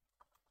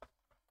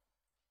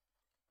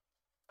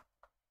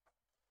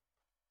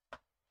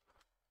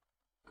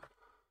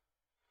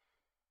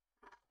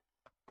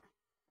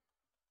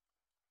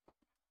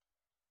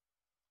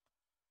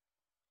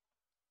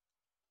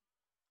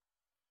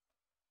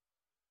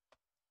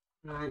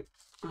 Right.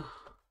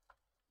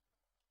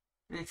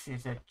 This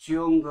is a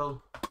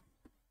jungle.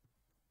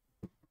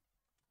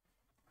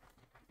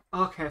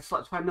 Okay, so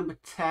let's find number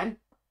 10.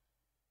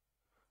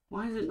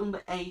 Why is it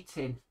number 8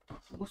 in?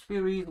 There must be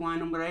a reason why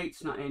number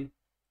 8's not in.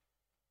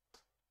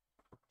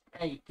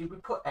 8. Did we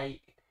put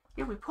 8?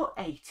 Yeah, we put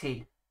 8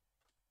 in.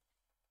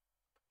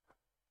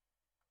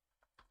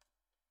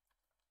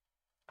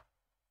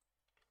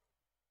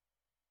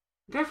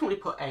 Definitely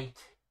put 8.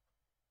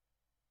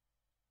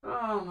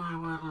 Oh my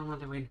word, what am I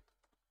doing?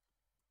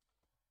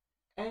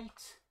 8.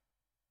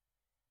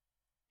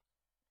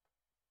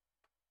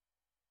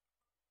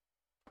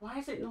 Why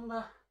is it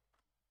number...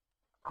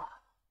 Oh.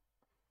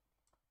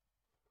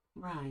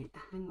 Right,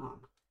 hang on.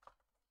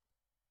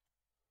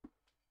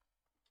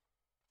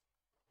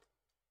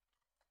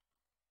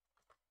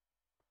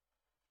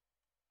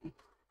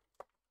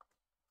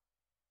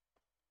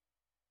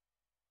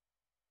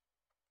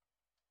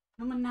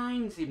 Number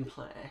 9's in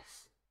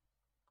place.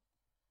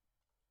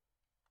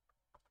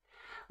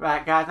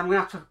 Right, guys, I'm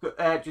going to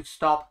have to just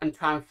stop and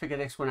try and figure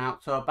this one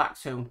out. So, back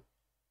soon.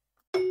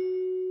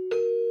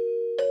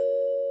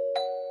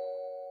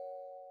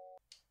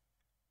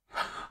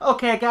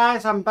 Okay,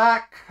 guys, I'm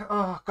back.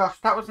 Oh, gosh,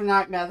 that was a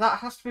nightmare. That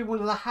has to be one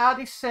of the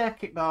hardest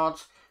circuit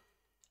boards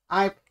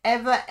I've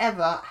ever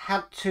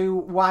had to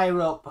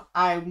wire up.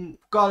 I've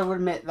got to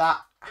admit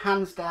that,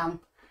 hands down,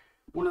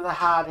 one of the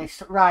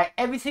hardest. Right,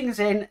 everything's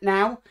in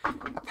now,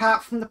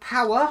 apart from the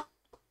power,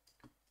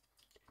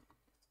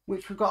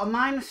 which we've got a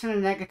minus and a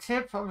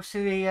negative.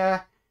 Obviously,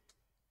 the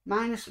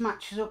minus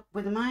matches up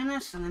with the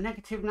minus, and the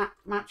negative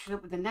matches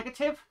up with the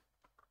negative.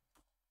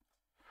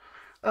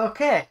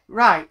 Okay,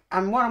 right,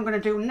 and what I'm going to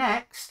do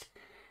next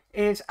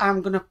is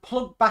I'm going to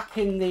plug back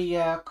in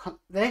the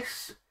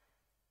this.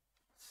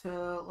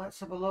 So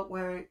let's have a look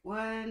where it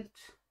went.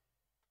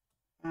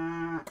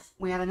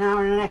 We had an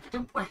R and an F,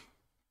 didn't we?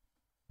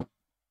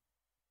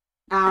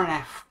 R and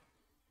F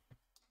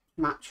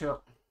match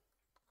up.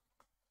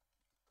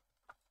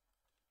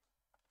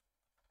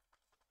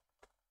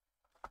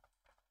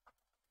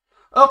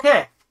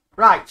 Okay,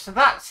 right, so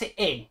that's it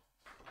in.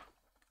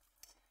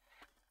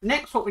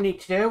 Next, what we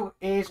need to do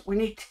is we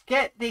need to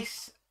get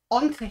this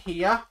onto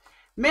here,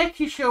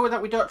 making sure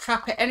that we don't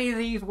trap any of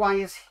these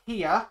wires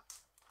here.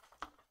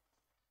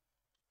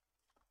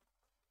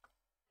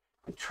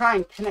 And try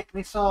and connect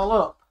this all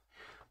up.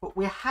 But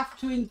we have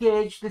to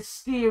engage the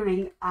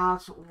steering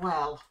as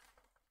well.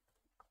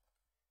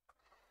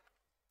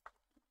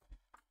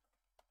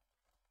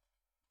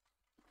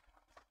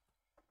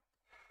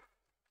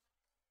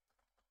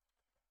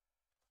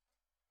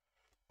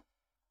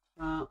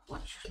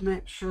 Let's just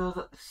make sure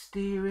that the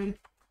steering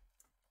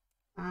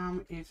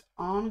arm is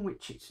on,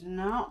 which it's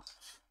not.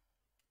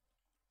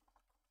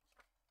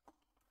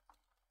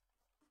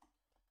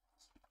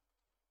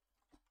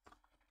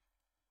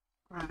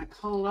 Right,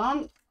 hold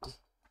on.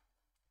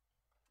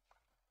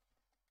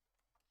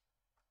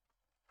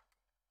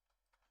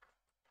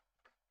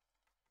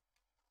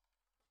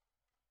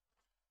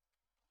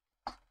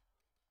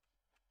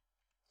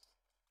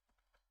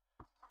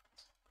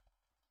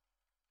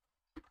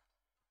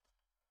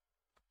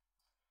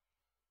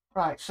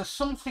 Right, so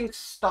something's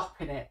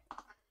stopping it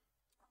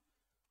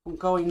from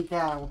going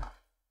down.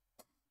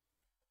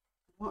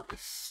 What is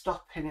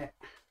stopping it?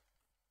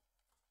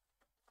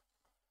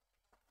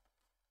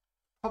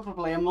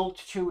 Probably a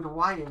multitude of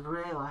wires,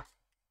 really.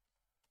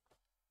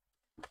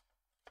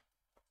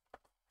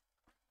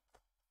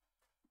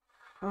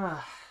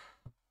 Right,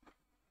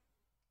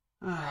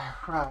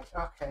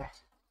 okay.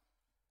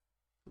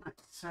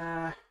 Let's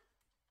right,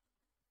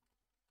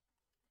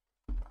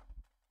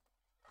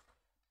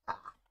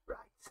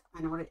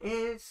 I know what it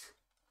is.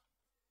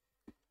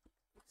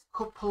 It's a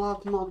couple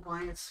of mod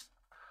wires.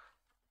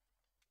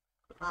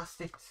 That's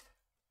it.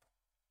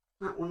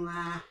 That one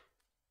there.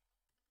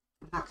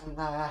 And that one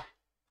there.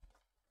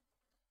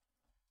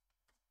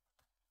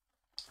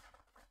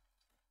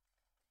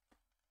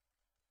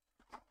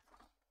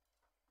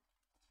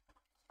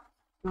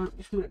 Right,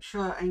 just make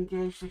sure I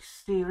engage this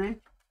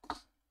steering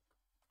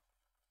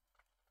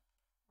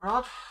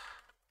rod.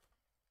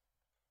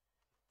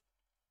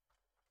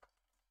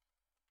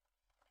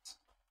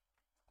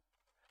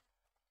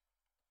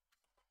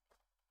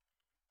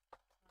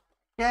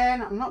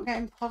 Again, I'm not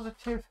getting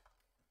positive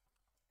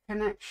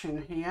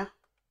connection here.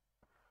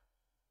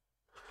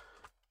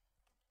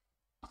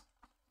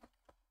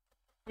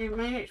 You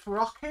mean it's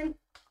rocking?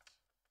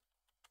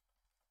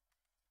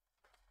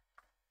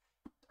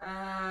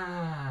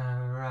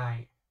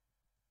 Right.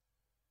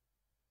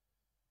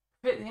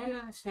 Fit the end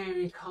of the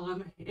steering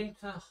column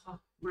into the...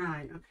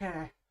 Right,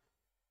 okay.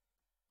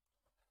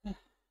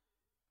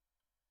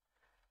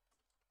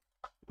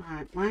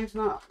 Right, mine's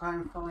not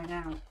going fully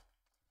down.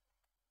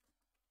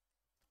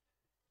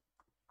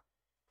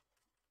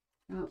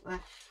 Well,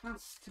 there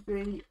has to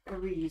be a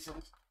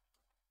reason.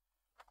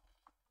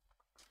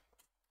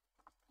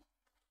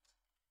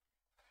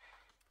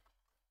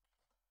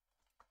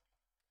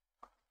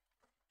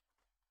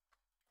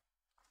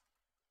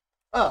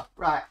 Oh,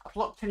 right, I've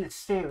locked in the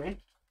steering.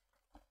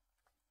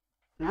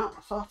 No,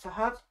 I thought I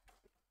had.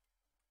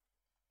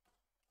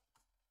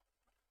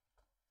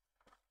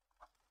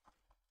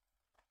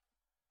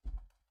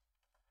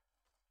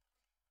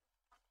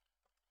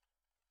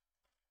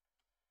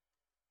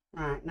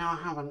 Right, no I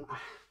haven't.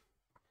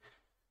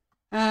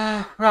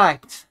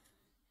 Right.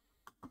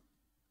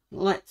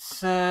 Let's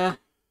try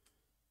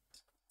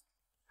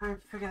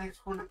and figure this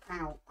one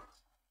out.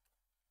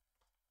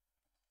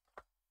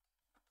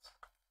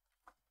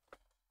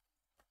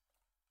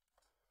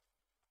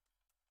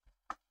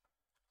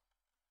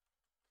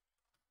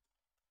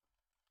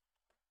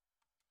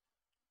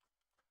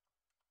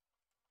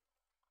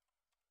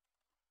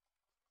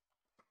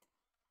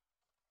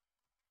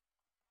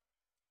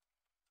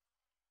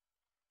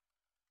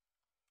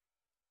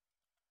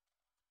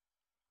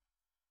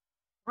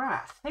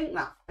 Right, I think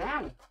that's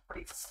down, but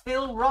it's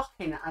still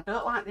rocking. I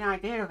don't like the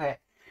idea of it.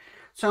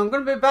 So I'm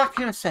going to be back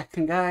in a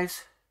second,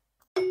 guys.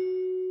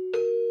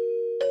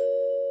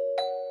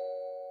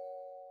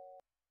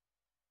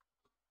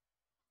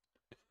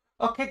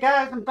 Okay,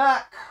 guys, I'm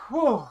back.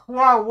 Whoa,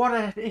 wow, what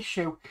an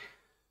issue.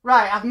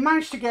 Right, I've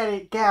managed to get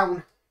it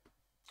down.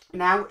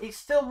 Now, it's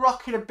still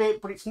rocking a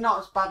bit, but it's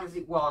not as bad as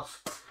it was.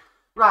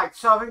 Right,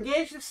 so I've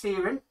engaged the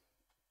steering.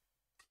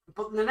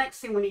 But the next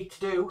thing we need to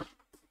do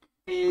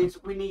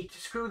is we need to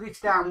screw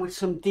this down with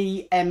some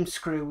DM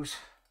screws.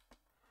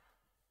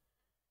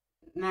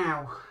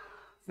 Now,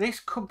 this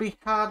could be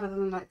harder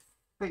than I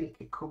think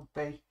it could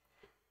be.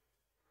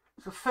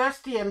 So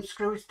first DM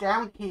screw is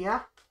down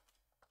here.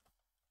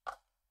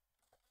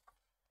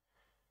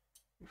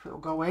 If it'll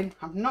go in.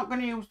 I'm not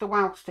going to use the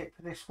wow stick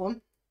for this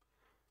one,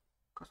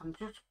 because I'm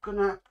just going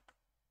to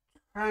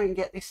try and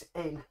get this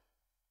in.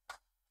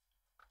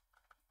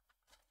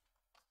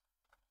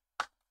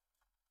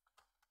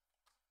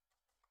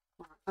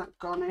 Right, that's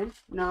gone in.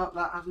 No,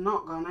 that has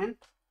not gone in.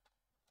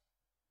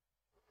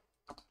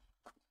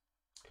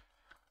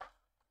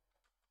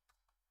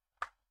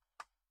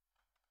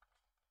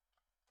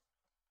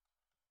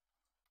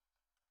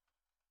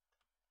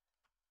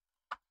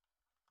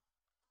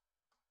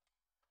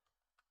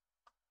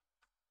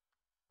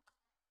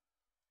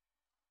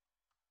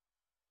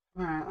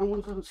 Right, that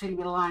one doesn't seem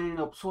to be lining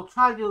up, so we'll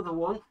try the other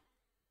one.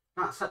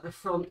 That's at the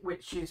front,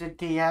 which is a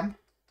DM.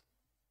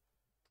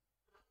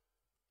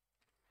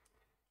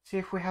 See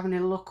if we have any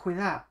luck with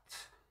that.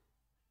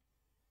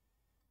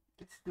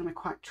 This is going to be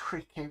quite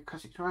tricky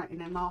because it's right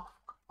in an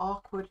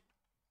awkward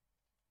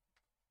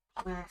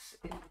place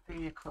in the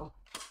vehicle.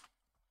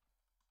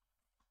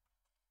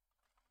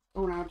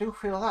 Oh, now I do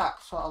feel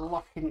that sort of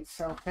locking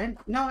itself in.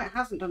 No, it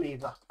hasn't done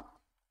either.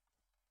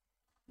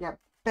 Yeah,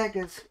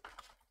 beggars.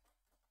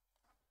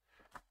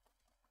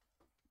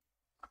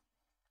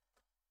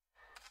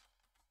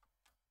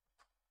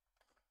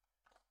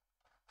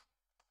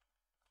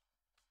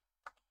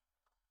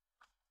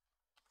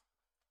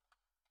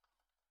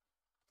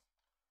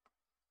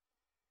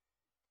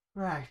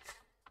 Right.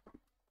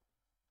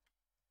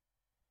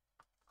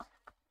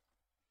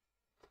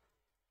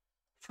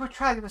 Shall we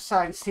try the other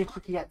side and see if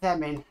we can get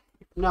them in?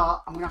 If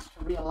not, I'm going to have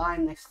to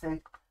realign this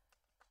thing.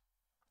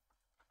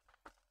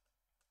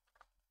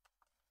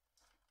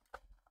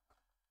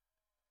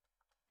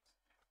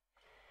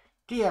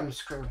 DM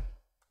screw.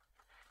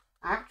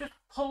 I've just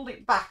pulled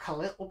it back a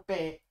little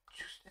bit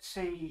just to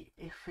see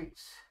if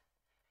it's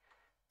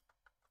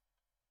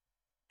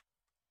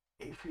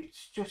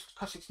just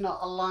because it's not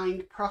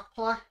aligned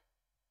properly.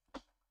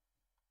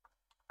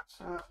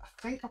 So I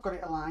think I've got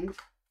it aligned.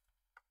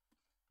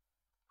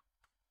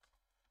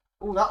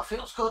 Oh, that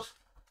feels good.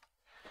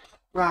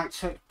 Right,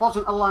 so it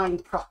wasn't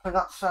aligned properly.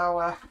 That's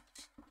our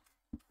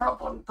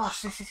problem.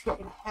 Gosh, this is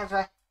getting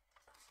heavy.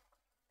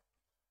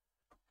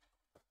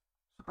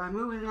 by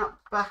moving that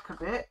back a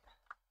bit.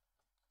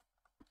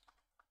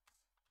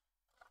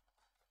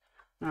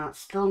 No, it's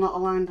still not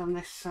aligned on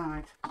this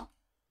side.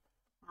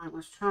 Right,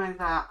 let's try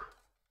that.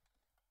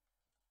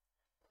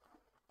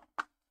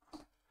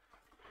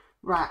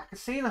 Right, I can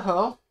see the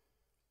hole.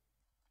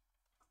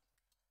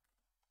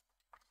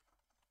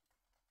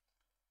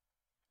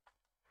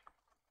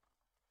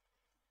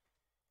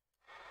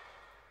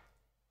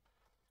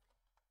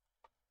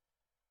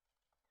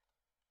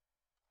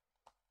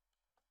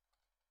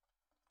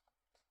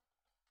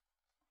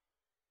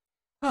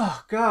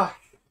 Oh, God.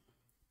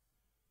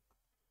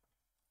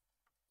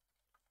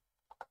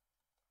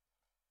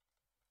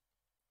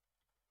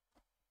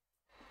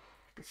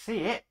 I can see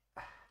it.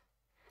 I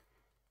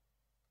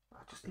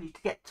just need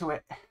to get to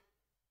it. I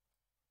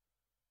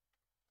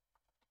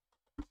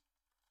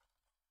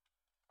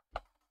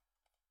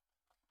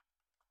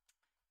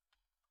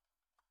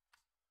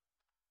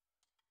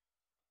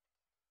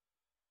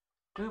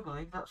do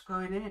believe that's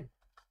going in.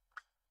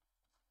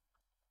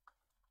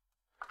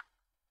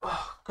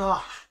 Oh,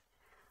 gosh.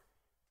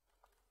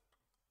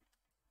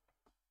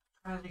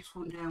 Try this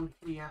one down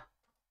here.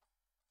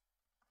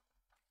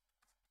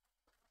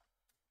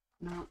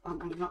 No, that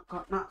one's not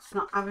got, that's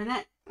not having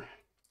it.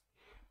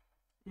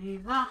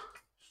 Either.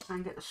 Just try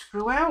and get the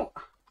screw out.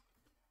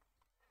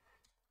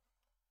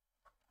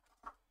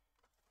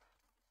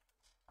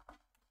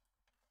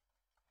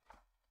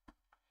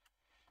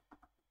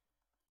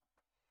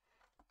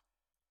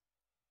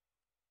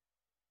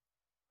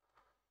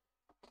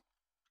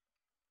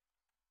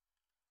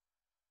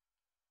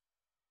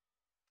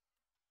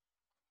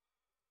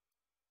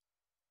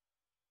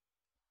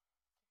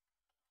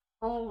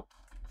 Whole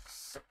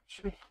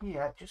section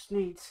here just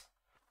needs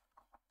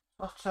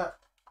sort of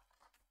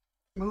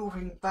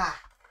moving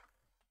back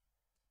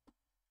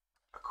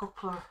a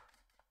couple of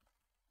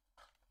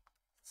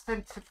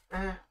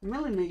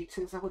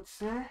millimeters, I would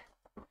say.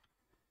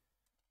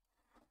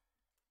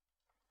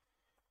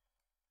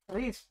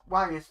 These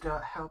wires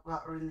don't help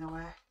that are in the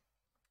way.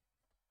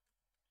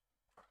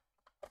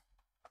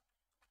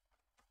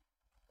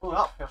 Oh,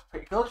 that feels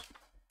pretty good.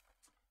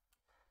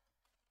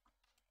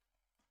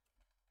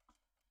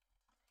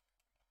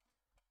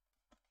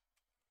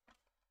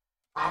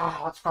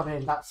 Ah, that's gone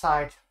in that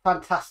side.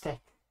 Fantastic.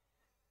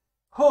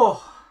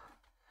 Oh,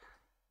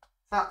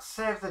 that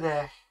saved the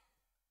day.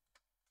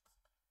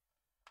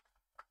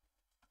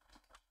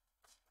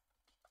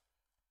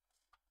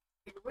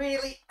 You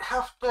really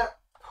have to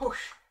push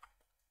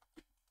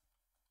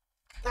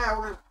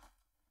down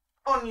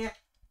on your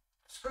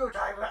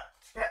screwdriver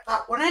to get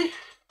that one in.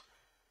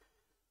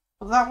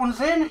 Well, that one's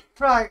in.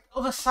 Right,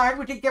 other side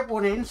we did get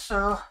one in,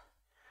 so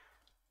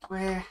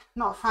we're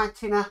not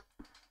fighting a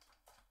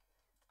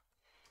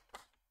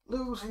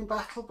losing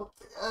battle, but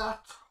they are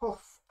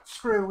tough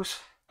screws.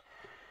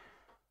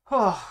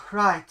 Oh,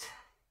 right.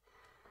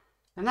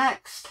 The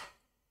next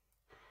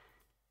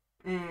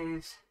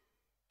is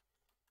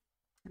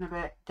going to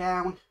be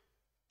down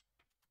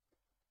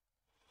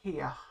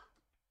here.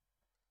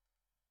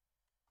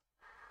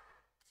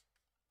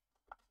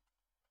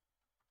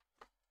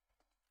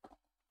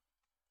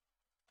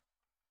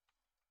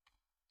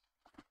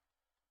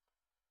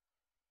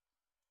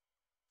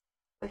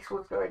 This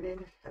one's going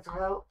in as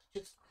well,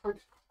 just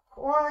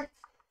quite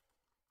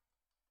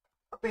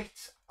a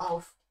bit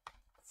of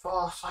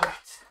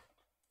foresight.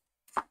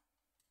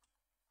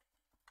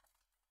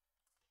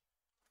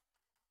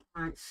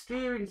 Right,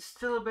 steering's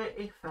still a bit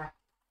iffy.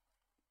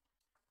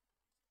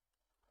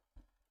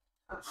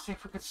 Let's see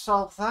if we can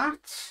solve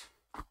that.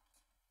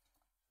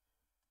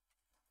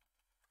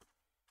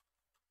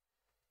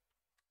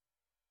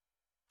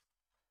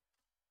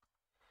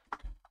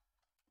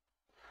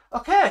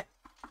 Okay,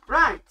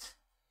 right.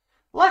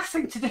 Last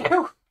thing to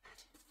do.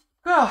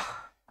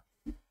 Oh,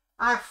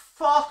 I've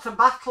fought a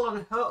battle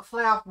and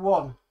hopefully I've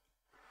won.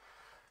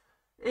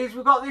 Is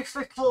we've got this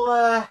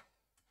little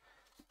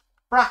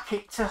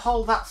bracket to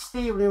hold that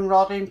steering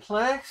rod in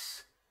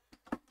place.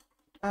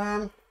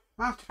 I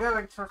have to go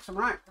into some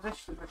right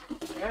position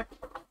with it here.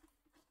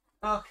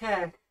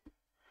 Okay.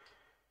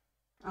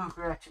 Oh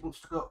great, it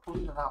wants to go up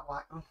under that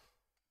white one.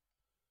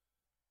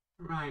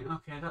 Right,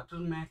 okay, that does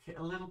make it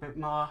a little bit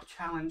more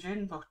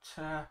challenging, but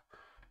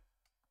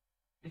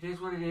it is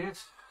what it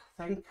is,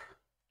 I think.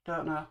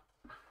 Don't know.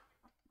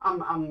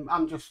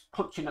 I'm just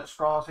clutching at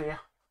straws here.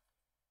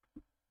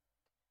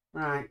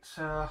 Right,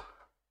 so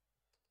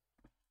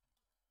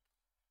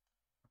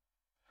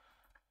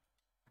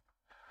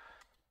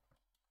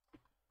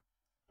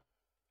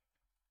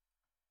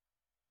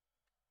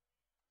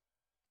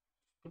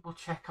double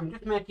check. I'm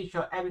just making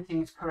sure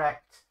everything's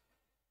correct,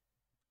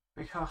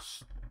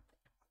 because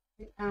I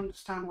think I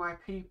understand why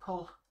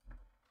people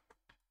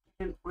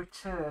didn't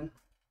return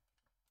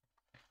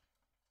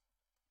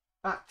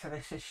back to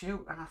this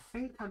issue, and I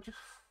think I just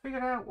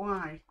figured out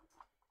why.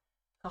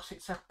 Because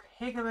it's a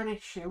pig of an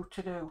issue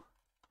to do.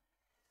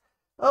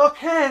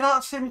 Okay,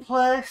 that's in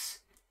place.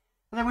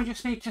 And then we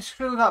just need to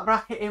screw that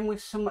bracket in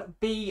with some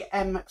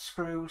BM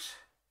screws.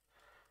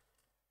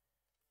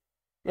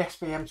 Yes,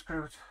 BM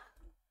screws.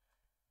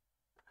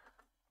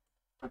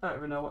 I don't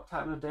even know what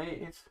time of day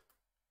it is.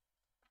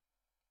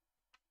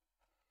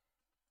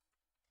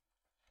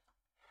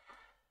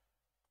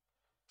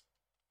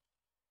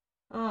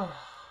 Oh.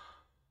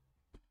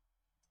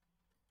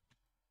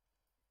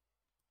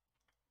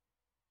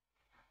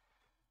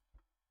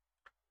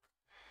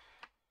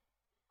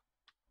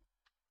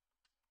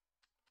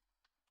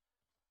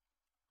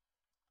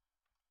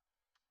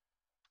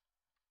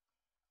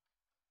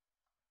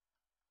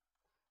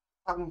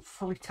 I'm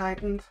fully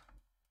tightened.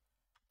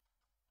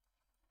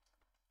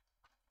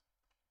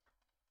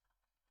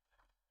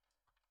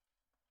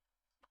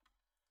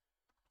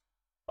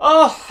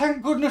 Oh,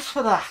 thank goodness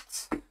for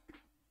that.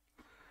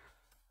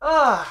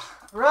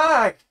 Ah,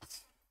 right.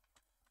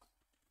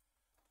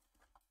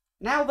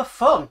 Now the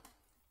fun.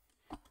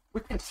 We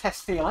can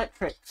test the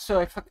electric. So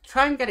if I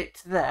try and get it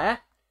to there,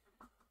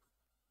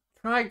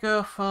 try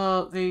go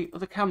for the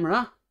other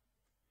camera.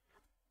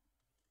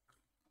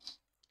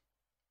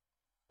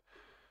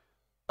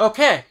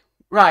 Okay,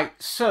 right,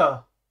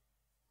 so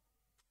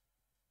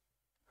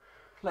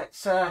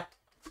let's turn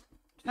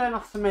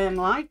off the main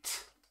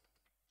light.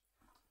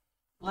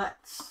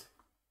 Let's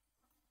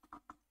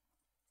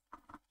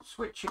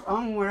switch it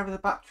on wherever the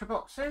battery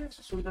box is.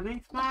 It's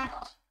underneath there.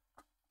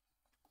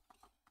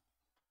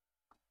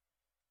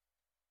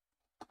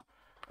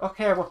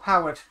 Okay, we're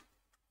powered.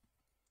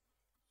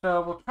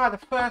 So we'll try the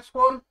first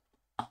one.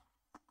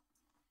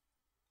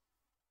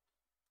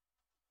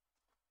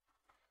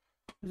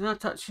 Has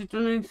that actually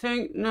done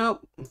anything?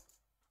 Nope.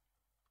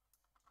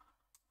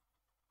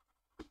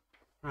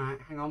 Right,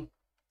 hang on.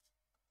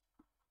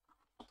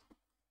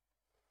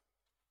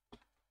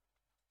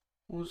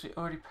 Was it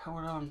already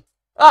powered on?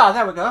 Ah,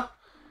 there we go.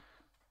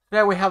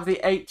 There we have the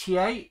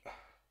 88.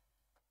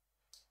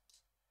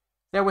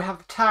 There we have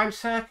the time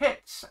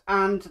circuits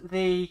and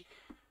the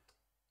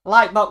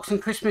light box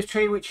and Christmas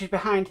tree, which is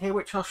behind here,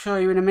 which I'll show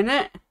you in a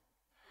minute.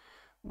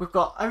 We've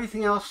got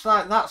everything else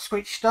like that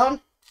switched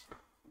on.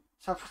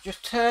 So if I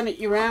just turn it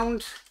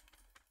around,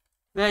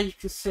 there you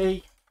can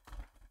see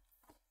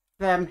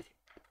them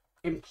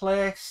in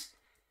place.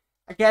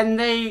 Again,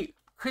 the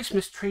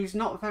Christmas tree is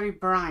not very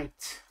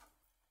bright.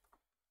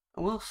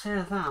 I will say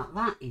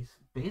that is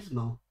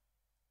abysmal,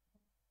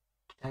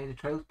 to tell you the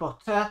truth.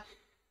 But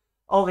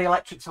all the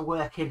electrics are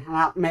working, and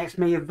that makes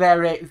me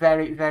very,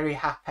 very, very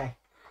happy.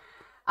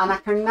 And I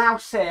can now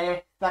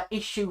say that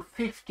issue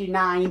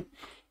 59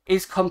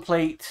 is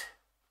complete.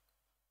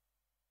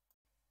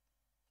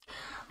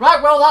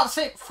 Right, well, that's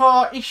it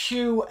for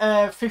issue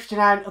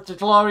 59 of the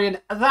DeLorean.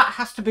 That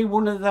has to be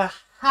one of the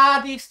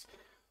hardest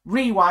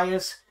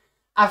rewires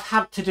I've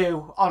had to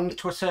do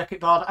onto a circuit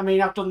board. I mean,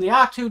 I've done the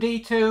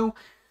R2-D2,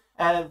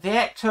 the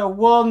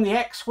Ecto-1, the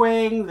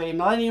X-Wing, the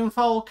Millennium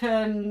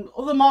Falcon,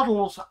 other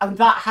models, and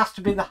that has to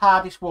be the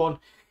hardest one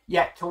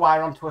yet to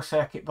wire onto a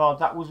circuit board.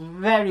 That was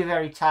very,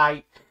 very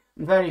tight,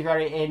 very,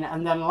 very in,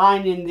 and then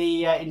lining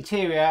the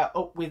interior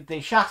up with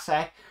the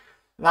chassis,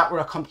 that were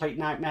a complete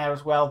nightmare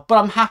as well. But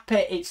I'm happy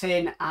it's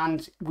in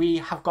and we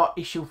have got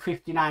issue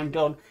 59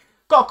 done.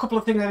 Got a couple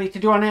of things I need to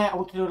do on it. I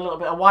want to do a little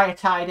bit of wire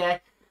tidy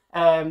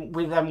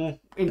with them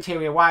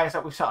interior wires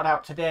that we sorted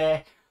out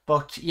today.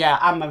 But yeah,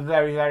 I'm a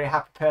very, very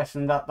happy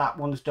person that that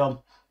one's done.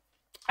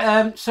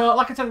 So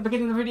like I said at the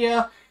beginning of the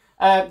video,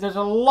 there's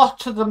a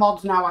lot of the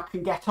mods now I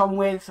can get on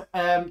with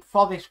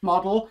for this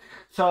model.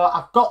 So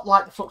I've got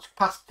like the flux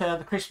capacitor,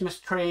 the Christmas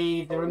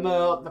tree, the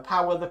remote, the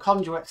power, the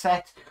conduit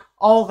set.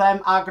 All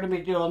them are going to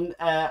be done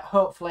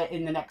hopefully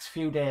in the next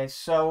few days.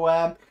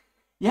 So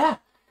yeah,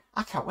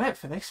 I can't wait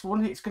for this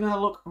one. It's going to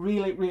look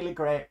really, really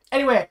great.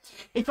 Anyway,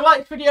 if you like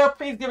this video,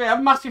 please give it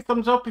a massive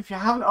thumbs up. If you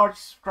haven't already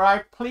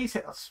subscribed, please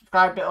hit the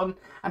subscribe button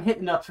and hit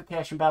the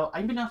notification bell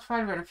and be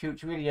notified of any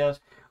future videos.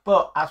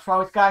 But as for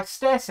always, guys,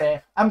 stay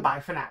safe and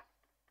bye for now.